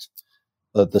at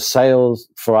the sales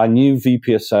for our new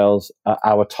VP of sales,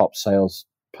 our top sales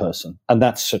person. And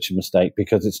that's such a mistake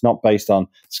because it's not based on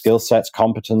skill sets,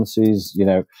 competencies,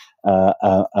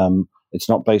 it's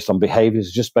not based on behaviors,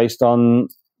 it's just based on,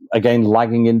 again,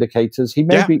 lagging indicators. He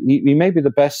may be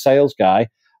the best sales guy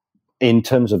in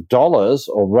terms of dollars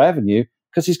or revenue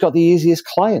because he's got the easiest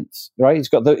clients, right? He's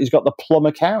got the plum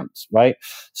accounts, right?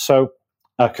 So,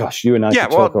 gosh, you and I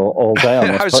could talk all day on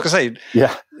this. I was just going to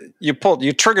say,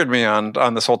 you triggered me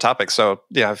on this whole topic. So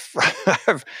yeah,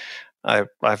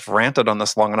 I've ranted on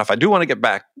this long enough. I do want to get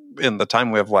back in the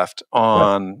time we have left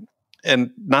on,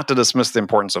 and not to dismiss the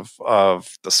importance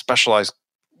of the specialized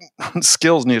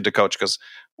skills needed to coach, because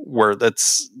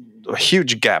that's a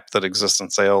huge gap that exists in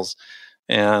sales.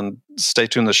 And stay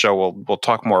tuned to the show. We'll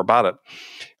talk more about it.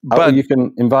 But you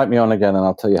can invite me on again, and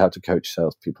I'll tell you how to coach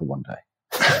salespeople one day.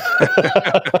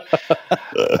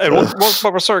 And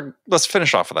let's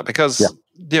finish off with that, because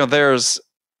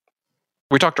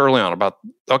we talked early on about,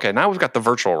 okay, now we've got the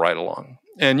virtual ride along,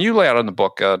 and you lay out in the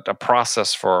book a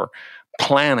process for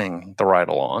planning the ride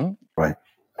along, right?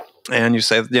 And you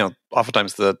say,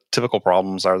 oftentimes the typical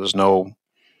problems are there's no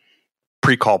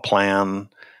pre-call plan.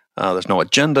 There's no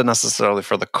agenda necessarily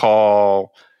for the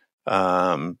call.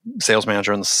 Sales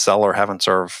manager and the seller haven't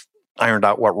sort of ironed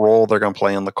out what role they're going to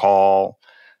play in the call.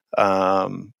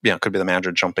 It could be the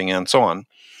manager jumping in, so on.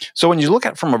 So when you look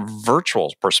at it from a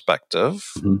virtual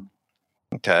perspective,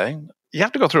 okay, you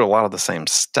have to go through a lot of the same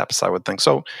steps, I would think.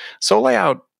 So lay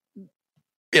out,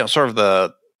 sort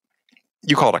of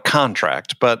you call it a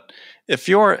contract, but if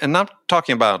you're, and not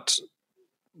talking about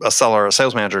a seller, a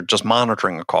sales manager just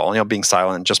monitoring a call, being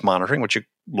silent, just monitoring, which a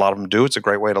lot of them do. It's a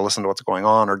great way to listen to what's going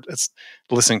on, or it's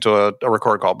listening to a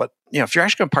recorded call. But if you're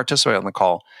actually going to participate on the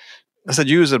call, I said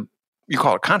you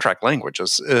call it contract language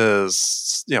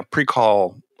is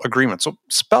pre-call agreement. So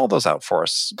spell those out for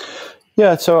us.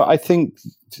 Yeah, so I think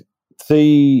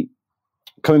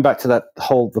coming back to that the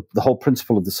whole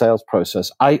principle of the sales process,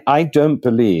 I don't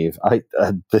believe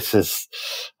this is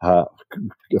a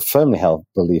firmly held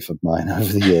belief of mine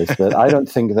over the years that I don't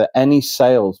think that any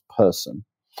sales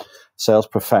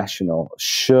professional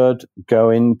should go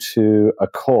into a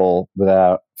call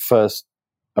without first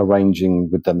arranging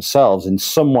with themselves in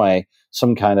some way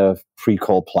some kind of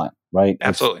pre-call plan, right?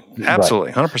 Absolutely,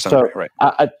 100% right.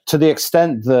 To the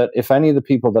extent that if any of the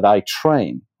people that I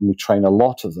train, and we train a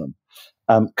lot of them,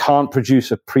 can't produce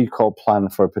a pre-call plan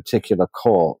for a particular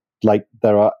call, like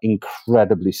there are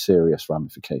incredibly serious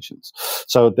ramifications.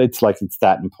 So it's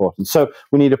that important. So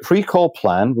we need a pre-call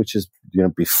plan, which is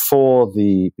before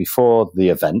the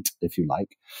event, if you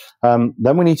like.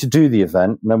 Then we need to do the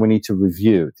event, and then we need to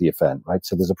review the event, right?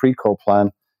 So there's a pre-call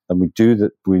plan, and we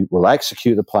will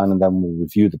execute the plan, and then we'll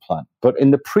review the plan. But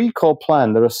in the pre-call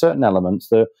plan, there are certain elements,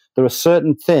 there are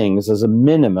certain things as a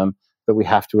minimum that we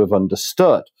have to have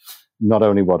understood. Not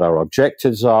only what our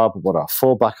objectives are, but what our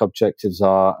fallback objectives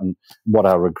are, and what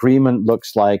our agreement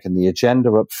looks like, and the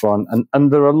agenda up front.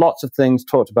 And there are lots of things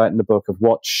talked about in the book of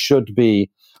what should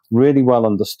be really well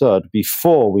understood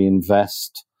before we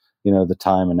invest, the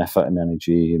time and effort and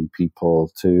energy and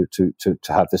people to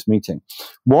have this meeting.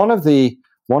 One of the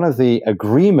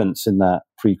agreements in that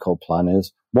pre-call plan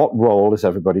is what role is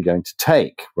everybody going to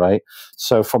take, right?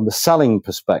 So from the selling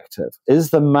perspective, is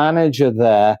the manager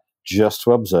there just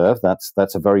to observe?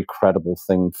 That's a very credible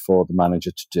thing for the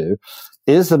manager to do.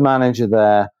 Is the manager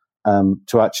there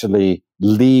to actually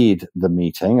lead the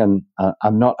meeting? And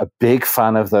I'm not a big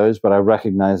fan of those, but I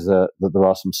recognize that there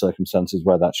are some circumstances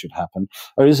where that should happen.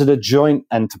 Or is it a joint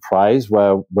enterprise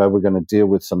where we're going to deal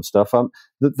with some stuff?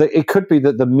 It could be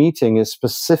that the meeting is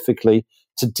specifically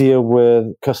to deal with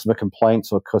customer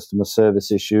complaints or customer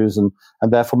service issues, and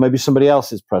therefore maybe somebody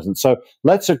else is present. So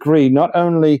let's agree not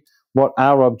only what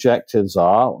our objectives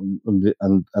are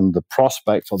and the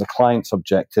prospect or the client's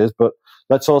objectives, but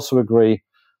let's also agree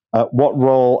what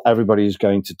role everybody is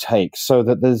going to take, so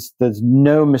that there's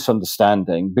no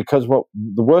misunderstanding. Because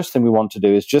the worst thing we want to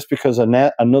do is just because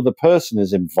another person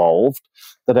is involved,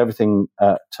 that everything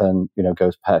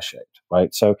goes pear-shaped,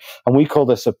 right? So, and we call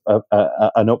this an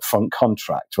upfront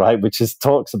contract, right? Which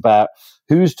talks about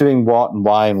who's doing what and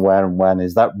why and where and when.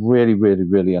 Is that really, really,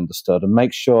 really understood? And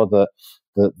make sure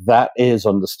that is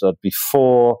understood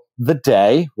before the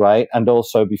day, right? And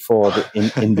also before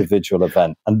the individual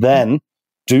event. And then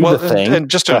the thing. And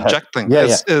just to inject things,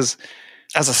 is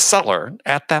as a seller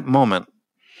at that moment,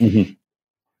 when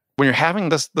you're having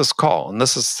this call, and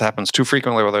happens too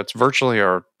frequently, whether it's virtually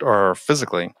or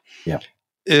physically,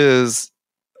 is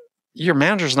your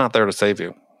manager's not there to save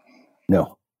you.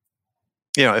 No.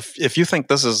 If you think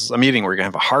this is a meeting where you're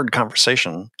going to have a hard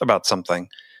conversation about something,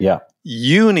 Yeah.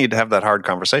 You need to have that hard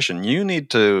conversation. You need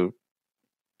to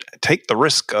take the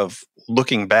risk of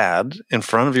looking bad in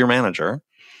front of your manager.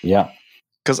 Yeah.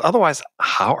 Because otherwise,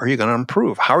 how are you going to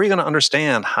improve? How are you going to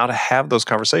understand how to have those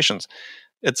conversations?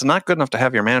 It's not good enough to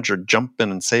have your manager jump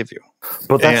in and save you.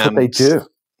 But that's what they do.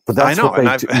 But that's I know, what they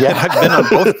and do. Yeah. I've been on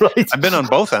both. Right. I've been on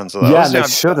both ends of those. Yeah, they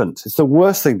shouldn't. It's the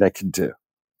worst thing they can do.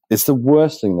 It's the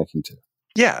worst thing they can do.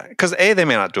 Yeah, because A, they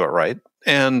may not do it right,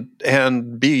 and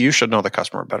B, you should know the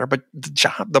customer better. But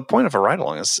the point of a ride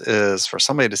along is for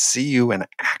somebody to see you in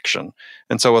action.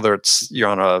 And so whether it's you're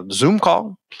on a Zoom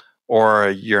call or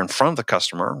you're in front of the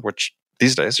customer, which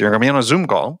these days you're going to be on a Zoom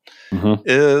call,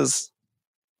 it's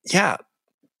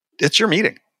your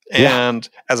meeting. And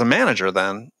as a manager,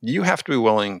 then you have to be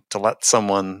willing to let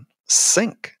someone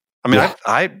sink. I mean,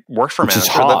 I worked for a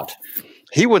manager that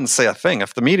he wouldn't say a thing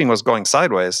if the meeting was going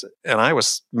sideways and I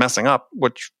was messing up,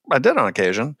 which I did on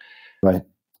occasion. Right.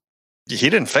 He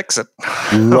didn't fix it.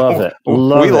 Love it.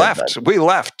 We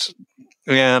left,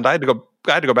 and I had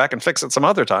to go back and fix it some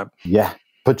other time. Yeah.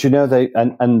 But they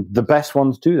and the best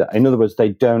ones do that. In other words, they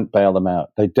don't bail them out.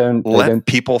 They don't let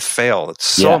people fail. It's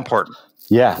so important.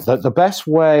 Yeah. The best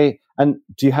way. And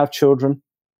do you have children?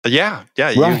 Yeah.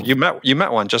 Right. You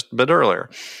met one just a bit earlier.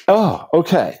 Oh,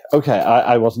 okay.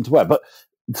 I wasn't aware. But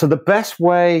so the best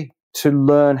way to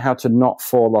learn how to not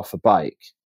fall off a bike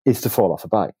is to fall off a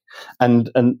bike, and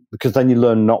because then you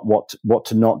learn not what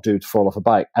to not do to fall off a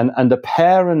bike. And a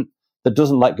parent that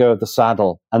doesn't let go of the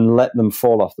saddle and let them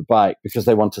fall off the bike because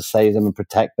they want to save them and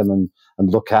protect them and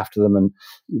look after them, and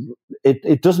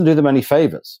it doesn't do them any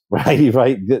favors, right?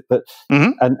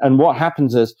 And what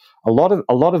happens is a lot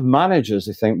of managers,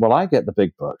 they think, well, I get the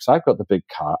big bucks, I've got the big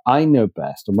car, I know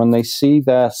best, and when they see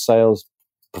their sales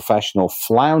professional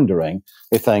floundering,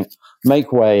 they think,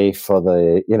 make way for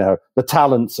the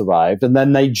talents arrived, and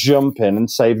then they jump in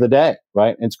and save the day,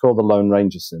 right? It's called the Lone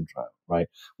Ranger syndrome, right?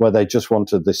 Where they just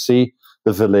they see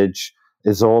the village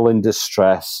is all in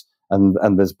distress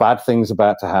and there's bad things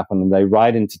about to happen, and they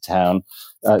ride into town,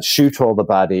 shoot all the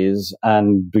baddies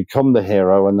and become the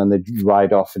hero, and then they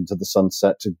ride off into the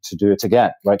sunset to do it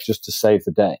again, right? Just to save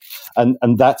the day. And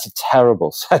that's a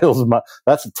terrible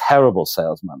that's a terrible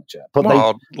sales manager.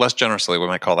 But less generously, we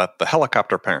might call that the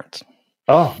helicopter parents.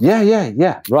 Oh,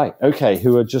 yeah. Right. Okay.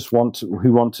 Who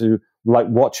want to like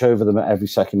watch over them at every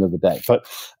second of the day. But,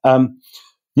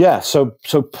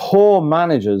 so poor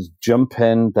managers jump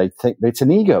in. They think it's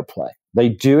an ego play. They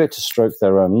do it to stroke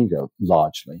their own ego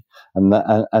largely. And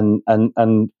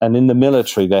in the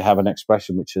military, they have an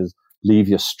expression which is leave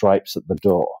your stripes at the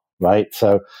door. Right.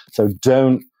 So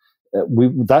don't,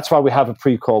 that's why we have a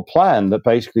pre-call plan that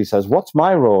basically says, what's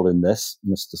my role in this,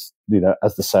 Mr.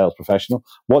 As the sales professional?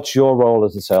 What's your role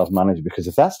as the sales manager? Because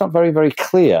if that's not very, very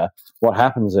clear, what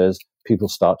happens is people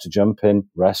start to jump in,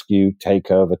 rescue,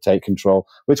 take over, take control,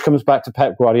 which comes back to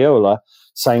Pep Guardiola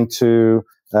saying to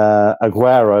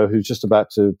Aguero, who's just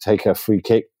about to take a free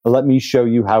kick, let me show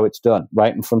you how it's done,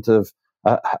 right in front of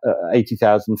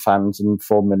 80,000 fans and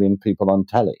 4 million people on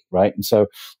telly, right? And so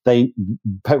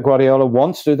Pep Guardiola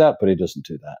wants to do that, but he doesn't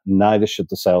do that. Neither should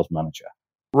the sales manager.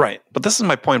 Right. But this is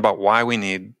my point about why we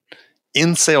need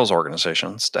in sales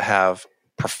organizations to have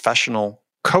professional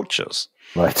coaches,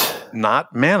 right?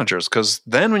 Not managers. Because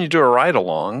then when you do a ride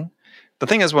along, the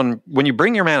thing is when you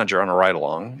bring your manager on a ride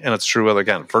along, and it's true whether,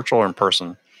 again, virtual or in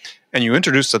person, and you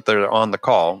introduce that they're on the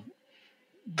call,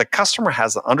 the customer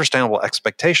has an understandable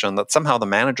expectation that somehow the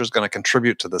manager is going to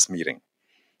contribute to this meeting,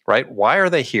 right? Why are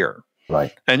they here?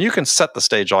 Right. And you can set the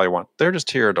stage all you want. They're just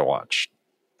here to watch,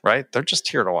 right? They're just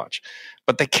here to watch.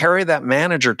 But they carry that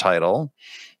manager title.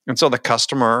 And so the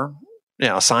customer,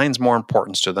 assigns more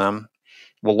importance to them,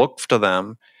 will look to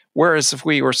them. Whereas if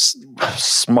we were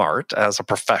smart as a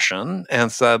profession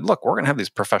and said, look, we're going to have these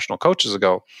professional coaches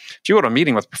go, if you go to a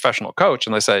meeting with a professional coach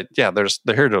and they say, yeah, they're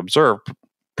here to observe,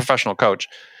 professional coach.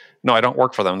 No, I don't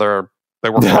work for them. They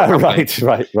work for our company.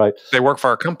 Right. They work for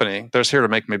our company. They're here to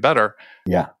make me better.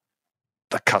 Yeah.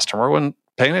 The customer wouldn't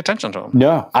pay any attention to them.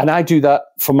 No. And I do that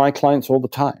for my clients all the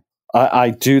time.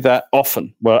 I do that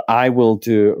often where I will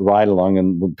do a ride along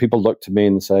and when people look to me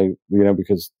and say,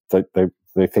 because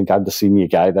they think I'm the senior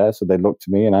guy there. So they look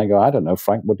to me and I go, I don't know,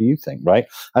 Frank, what do you think? Right.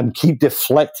 And keep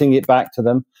deflecting it back to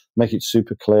them, make it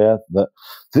super clear that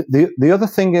the other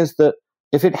thing is that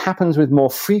if it happens with more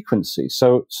frequency,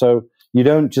 so you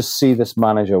don't just see this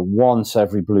manager once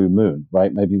every blue moon,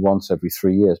 right? Maybe once every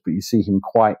 3 years, but you see him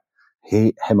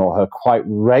or her quite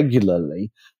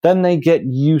regularly, then they get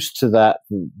used to that.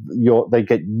 They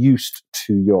get used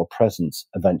to your presence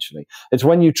eventually. It's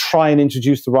when you try and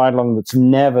introduce the ride along that's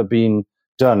never been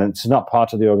done, and it's not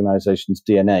part of the organization's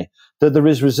DNA, that there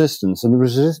is resistance, and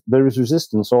there is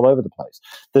resistance all over the place.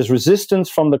 There's resistance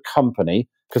from the company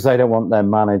because they don't want their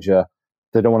manager,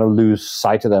 they don't want to lose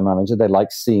sight of their manager. They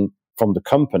like seeing from the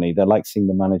company, they like seeing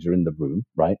the manager in the room,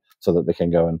 right? So that they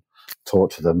can go and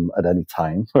talk to them at any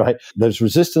time, right? There's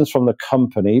resistance from the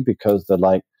company because they're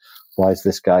like, why is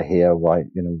this guy here? Why,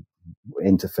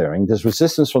 interfering? There's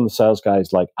resistance from the sales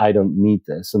guys like, I don't need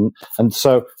this. And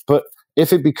so, but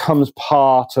if it becomes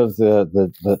part of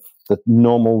the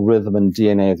normal rhythm and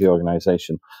DNA of the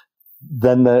organization,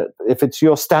 then if it's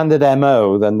your standard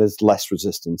MO, then there's less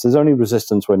resistance. There's only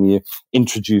resistance when you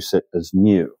introduce it as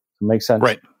new. Does it make sense?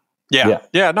 Right. Yeah.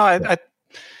 No,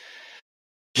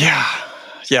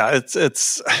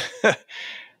 it's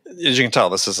as you can tell,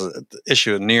 this is an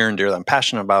issue near and dear that I'm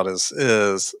passionate about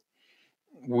is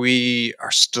we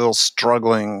are still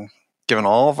struggling, given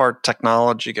all of our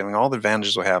technology, given all the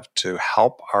advantages we have, to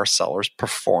help our sellers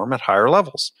perform at higher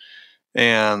levels.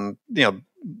 And,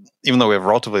 even though we have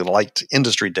relatively light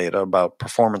industry data about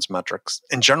performance metrics,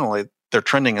 and generally they're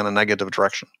trending in a negative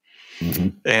direction. Mm-hmm.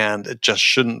 And it just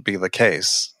shouldn't be the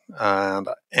case. And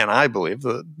I believe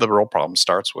the real problem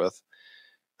starts with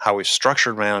how we've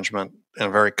structured management in a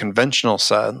very conventional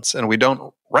sense, and we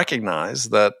don't recognize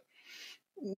that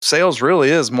sales really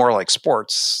is more like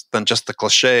sports than just the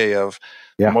cliche of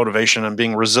motivation and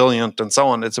being resilient and so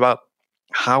on. It's about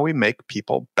how we make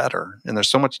people better. And there's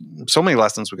so many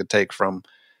lessons we could take from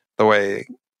the way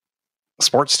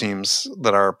sports teams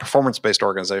that are performance-based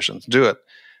organizations do it,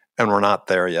 and we're not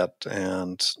there yet,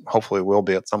 and hopefully we'll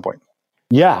be at some point.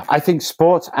 Yeah, I think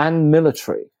sports and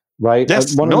military, right?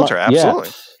 Yes, military, absolutely.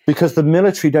 Yeah, because the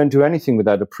military don't do anything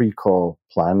without a pre-call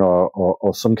plan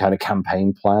or some kind of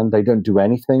campaign plan. They don't do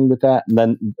anything with that, and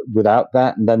then without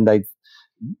that, and then they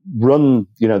run,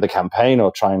 the campaign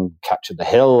or try and capture the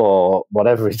hill or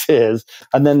whatever it is,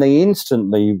 and then they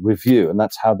instantly review, and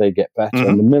that's how they get better. Mm-hmm.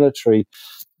 And the military,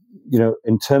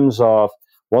 in terms of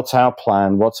what's our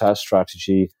plan, what's our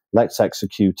strategy, let's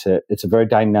execute it. It's a very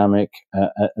dynamic,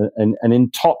 and in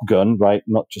Top Gun, right?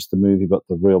 Not just the movie, but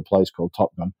the real place called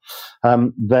Top Gun.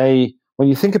 When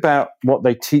you think about what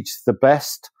they teach, the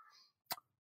best,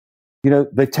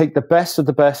 they take the best of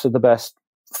the best of the best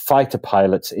fighter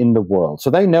pilots in the world. So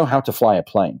they know how to fly a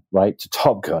plane, right? To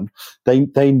Top Gun. They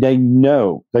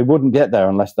know they wouldn't get there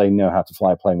unless they know how to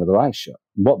fly a plane with their eyes shut.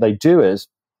 What they do is,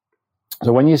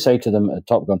 so when you say to them at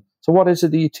Top Gun, so what is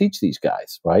it that you teach these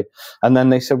guys, right? And then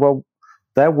they say, well,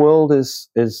 their world is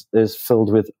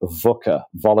filled with VUCA,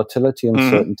 volatility,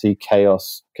 uncertainty,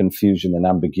 chaos, confusion, and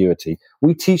ambiguity.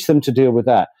 We teach them to deal with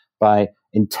that by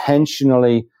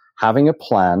intentionally having a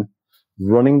plan,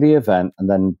 running the event, and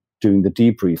then doing the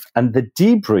debrief. And the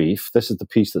debrief, this is the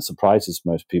piece that surprises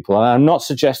most people. And I'm not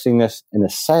suggesting this in a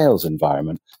sales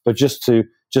environment, but just to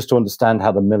understand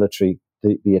how the military,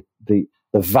 the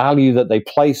value that they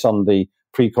place on the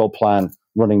pre-call plan,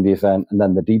 running the event, and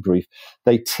then the debrief.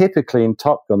 They typically, in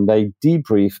Top Gun, they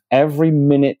debrief every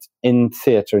minute in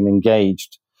theater and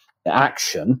engaged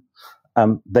action.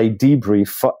 They debrief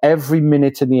for every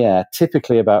minute in the air,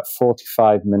 typically about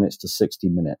 45 minutes to 60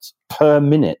 minutes per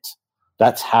minute.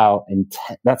 That's how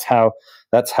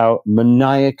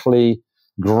maniacally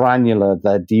granular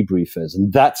their debrief is,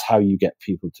 and that's how you get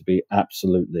people to be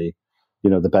absolutely,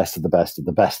 the best of the best of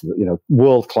the best,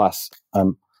 world class.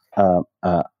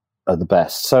 Are the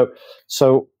best. So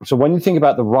when you think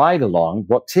about the ride along,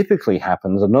 what typically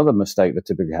happens, another mistake that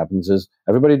typically happens is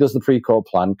everybody does the pre-call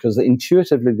plan because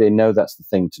intuitively they know that's the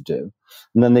thing to do,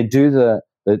 and then they do the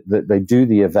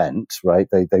event, right?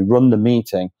 They run the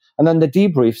meeting, and then the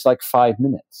debrief's like 5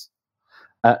 minutes,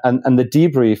 and the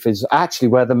debrief is actually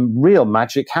where the real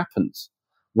magic happens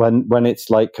when it's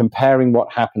like comparing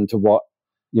what happened to what,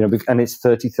 and it's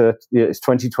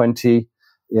 2020,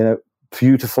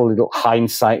 beautiful little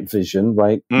hindsight vision,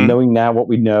 right? Knowing now what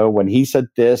we know, when he said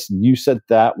this, you said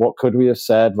that, what could we have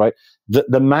said, right?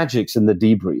 The magic's in the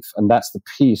debrief, and that's the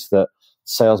piece that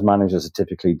sales managers are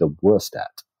typically the worst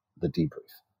at, the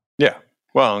debrief. Yeah.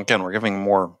 Well, again, we're giving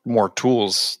more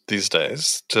tools these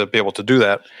days to be able to do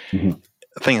that. Mm-hmm.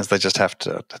 The thing is, they just have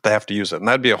to use it, and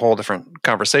that'd be a whole different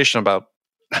conversation about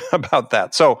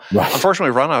that. So, right. Unfortunately,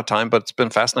 we've run out of time, but it's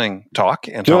been fascinating talk,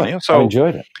 Antonio. Sure. I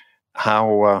enjoyed it.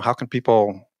 How can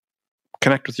people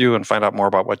connect with you and find out more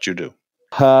about what you do?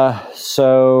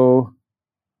 So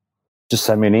just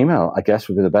send me an email, I guess,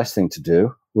 would be the best thing to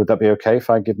do. Would that be okay if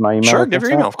I give my email? Sure, give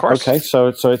your email, of course. Okay, so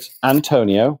it's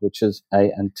Antonio, which is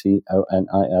Antonio,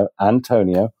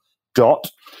 Antonio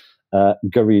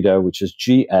Garrido, which is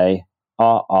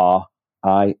GARRIDO,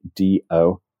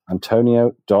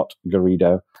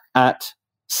 Antonio.Garrido at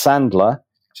Sandler,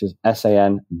 which is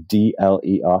Sandler,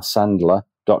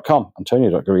 Sandler.com,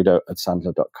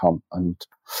 Antonio.Garrido@Sandler.com. And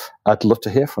I'd love to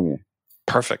hear from you.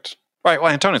 Perfect. All right.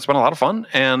 Well, Antonio, it's been a lot of fun,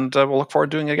 and we'll look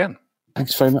forward to doing it again.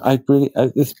 Thanks very much.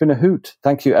 It's been a hoot.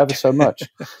 Thank you ever so much.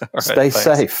 Right, Stay thanks.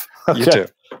 safe. Okay. You too.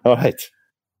 All right.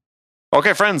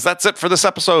 Okay, friends, that's it for this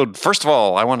episode. First of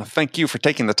all, I want to thank you for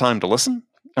taking the time to listen.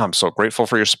 I'm so grateful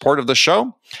for your support of the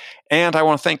show. And I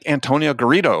want to thank Antonio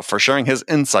Garrido for sharing his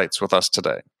insights with us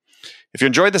today. If you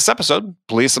enjoyed this episode,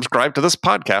 please subscribe to this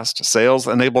podcast, Sales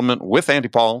Enablement with Andy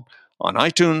Paul, on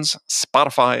iTunes,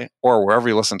 Spotify, or wherever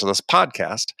you listen to this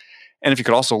podcast. And if you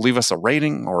could also leave us a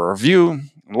rating or a review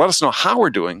and let us know how we're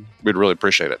doing, we'd really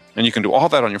appreciate it. And you can do all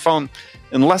that on your phone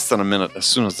in less than a minute as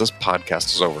soon as this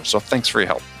podcast is over. So thanks for your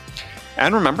help.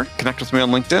 And remember, connect with me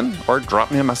on LinkedIn or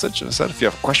drop me a message. As I said, if you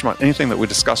have a question about anything that we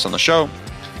discussed on the show.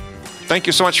 Thank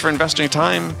you so much for investing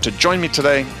time to join me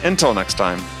today. Until next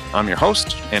time, I'm your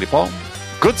host, Andy Paul.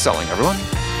 Good selling,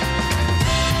 everyone.